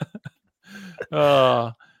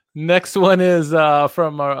 Next one is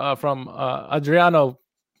from Adriano.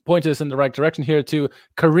 Point us in the right direction here to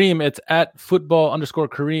Kareem. It's at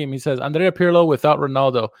football_Kareem. He says Andrea Pirlo without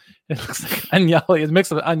Ronaldo. It looks like Agnelli. It's a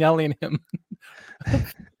mix of Agnelli and him.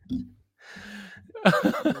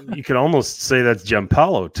 You could almost say that's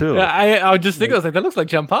Giampaolo too. Yeah, I was just thinking, I was like, that looks like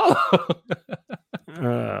Giampaolo.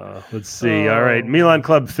 Let's see. All right, Milan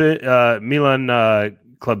Club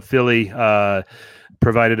Philly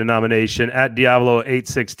provided a nomination at Diavolo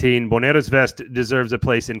 816. Bonero's vest deserves a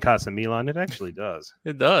place in Casa Milan. It actually does.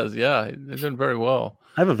 It does. Yeah, they're doing very well.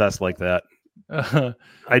 I have a vest like that.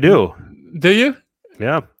 I do. Do you?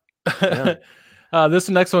 Yeah. This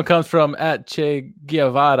next one comes from at Che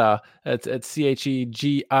Guevara. It's at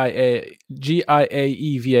CHEGIAEVARA,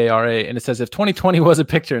 and it says, if 2020 was a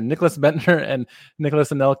picture, Nicholas Bentner and Nicholas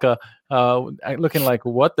Anelka looking like,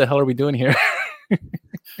 what the hell are we doing here?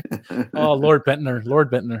 Oh, Lord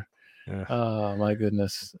Bentner. Yeah. Oh my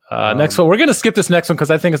goodness. Next one, we're gonna skip this next one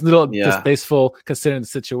because I think it's a little distasteful considering the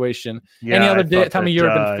situation. Any other time of year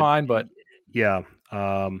would have been fine, but yeah.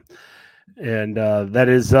 And that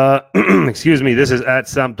is excuse me, this is at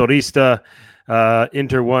Sampdorista.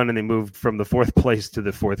 Inter won, and they moved from the 4th place to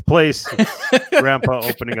the 4th place. Grandpa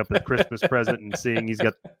opening up the Christmas present and seeing he's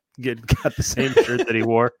got the same shirt that he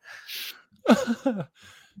wore.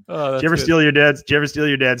 Did you ever steal your dad's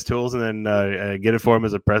tools and then get it for him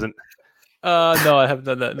as a present? No, I haven't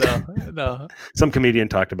done that. No. Some comedian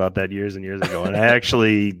talked about that years and years ago, and I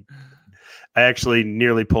actually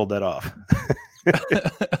nearly pulled that off.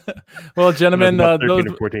 Well, gentlemen, 13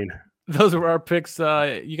 or 14. Those were our picks.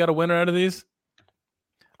 You got a winner out of these?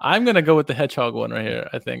 I'm gonna go with the hedgehog one right here.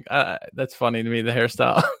 I think that's funny to me. The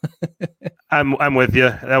hairstyle. I'm with you.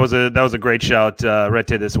 That was a great shout.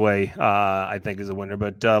 Rete this way, I think is a winner.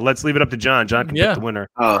 But let's leave it up to John. John can pick the winner.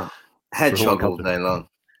 Oh, hedgehog all day long.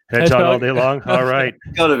 Hedgehog all day long. All right.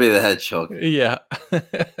 Got to be the hedgehog. Yeah.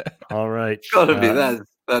 All right. Got to be. That's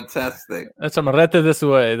fantastic. That's from Rete this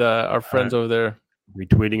way. Our friends over there.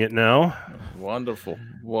 Retweeting it now. Wonderful.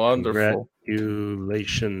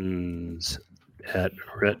 Congratulations at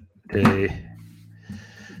Rete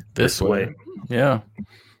this way. Yeah.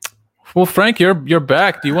 Well, Frank, you're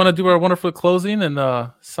back. Do you want to do our wonderful closing and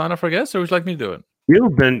sign off our guests, or would you like me to do it?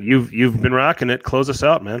 You've been rocking it. Close us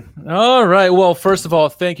out, man. All right. Well, first of all,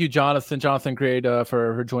 thank you, Jonathan Grade,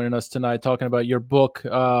 for joining us tonight, talking about your book.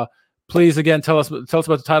 Please, again, tell us about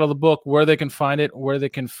the title of the book, where they can find it,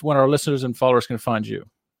 when our listeners and followers can find you.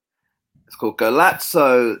 It's called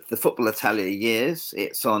Golazzo, The Football Italia Years.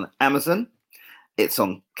 It's on Amazon. It's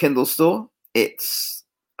on Kindle Store. It's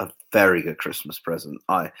a very good Christmas present.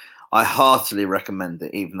 I heartily recommend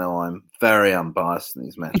it, even though I'm very unbiased in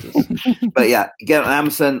these matters. But yeah, get it on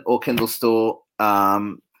Amazon or Kindle Store.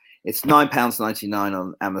 It's £9.99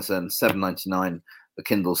 on Amazon, $7.99 the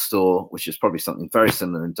Kindle Store, which is probably something very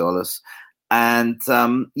similar in dollars. And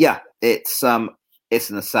it's a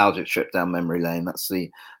nostalgic trip down memory lane. That's the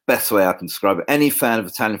best way I can describe it. Any fan of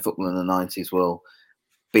Italian football in the 90s will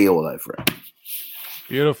be all over it.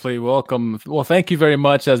 Beautifully welcome. Well, thank you very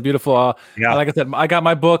much. That's beautiful. Like I said, I got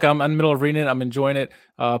my book. I'm in the middle of reading it. I'm enjoying it.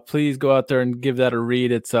 Please go out there and give that a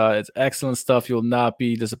read. It's excellent stuff. You'll not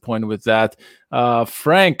be disappointed with that.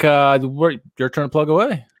 Frank, your turn to plug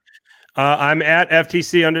away. I'm at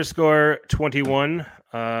FTC_21.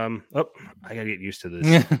 I gotta get used to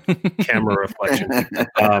this camera reflection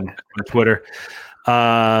on Twitter.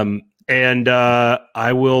 And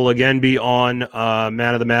I will again be on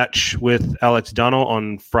Man of the Match with Alex Donald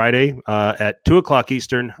on Friday at 2:00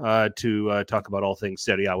 Eastern to talk about all things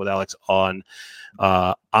Serie A with Alex on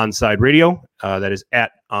Onside Radio. That is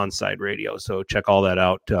at Onside Radio. So check all that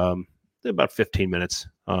out. About 15 minutes.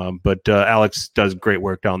 But Alex does great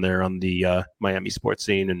work down there on the Miami sports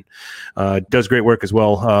scene and does great work as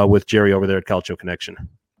well with Jerry over there at Calcio Connection.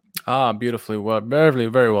 Beautifully well, very,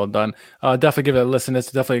 very well done. Definitely give it a listen.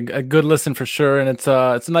 It's definitely a good listen for sure, and it's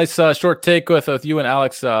a nice short take with you and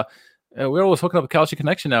Alex. We're always hooking up a Calcio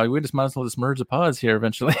Connection now. We just might as well just merge the pods here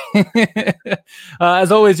eventually.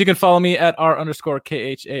 As always, you can follow me at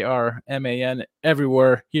R_KHARMAN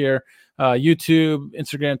everywhere here, YouTube,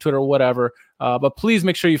 Instagram, Twitter, whatever. But please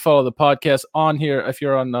make sure you follow the podcast on here. If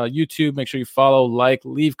you're on YouTube, make sure you follow,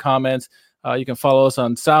 leave comments. You can follow us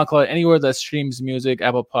on SoundCloud, anywhere that streams music,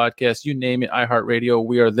 Apple Podcasts, you name it, iHeartRadio,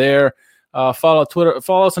 we are there. Follow us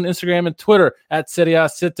on Instagram and Twitter at Serie A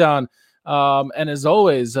Sit Down. And as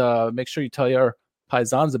always, make sure you tell your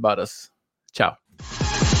paisans about us. Ciao.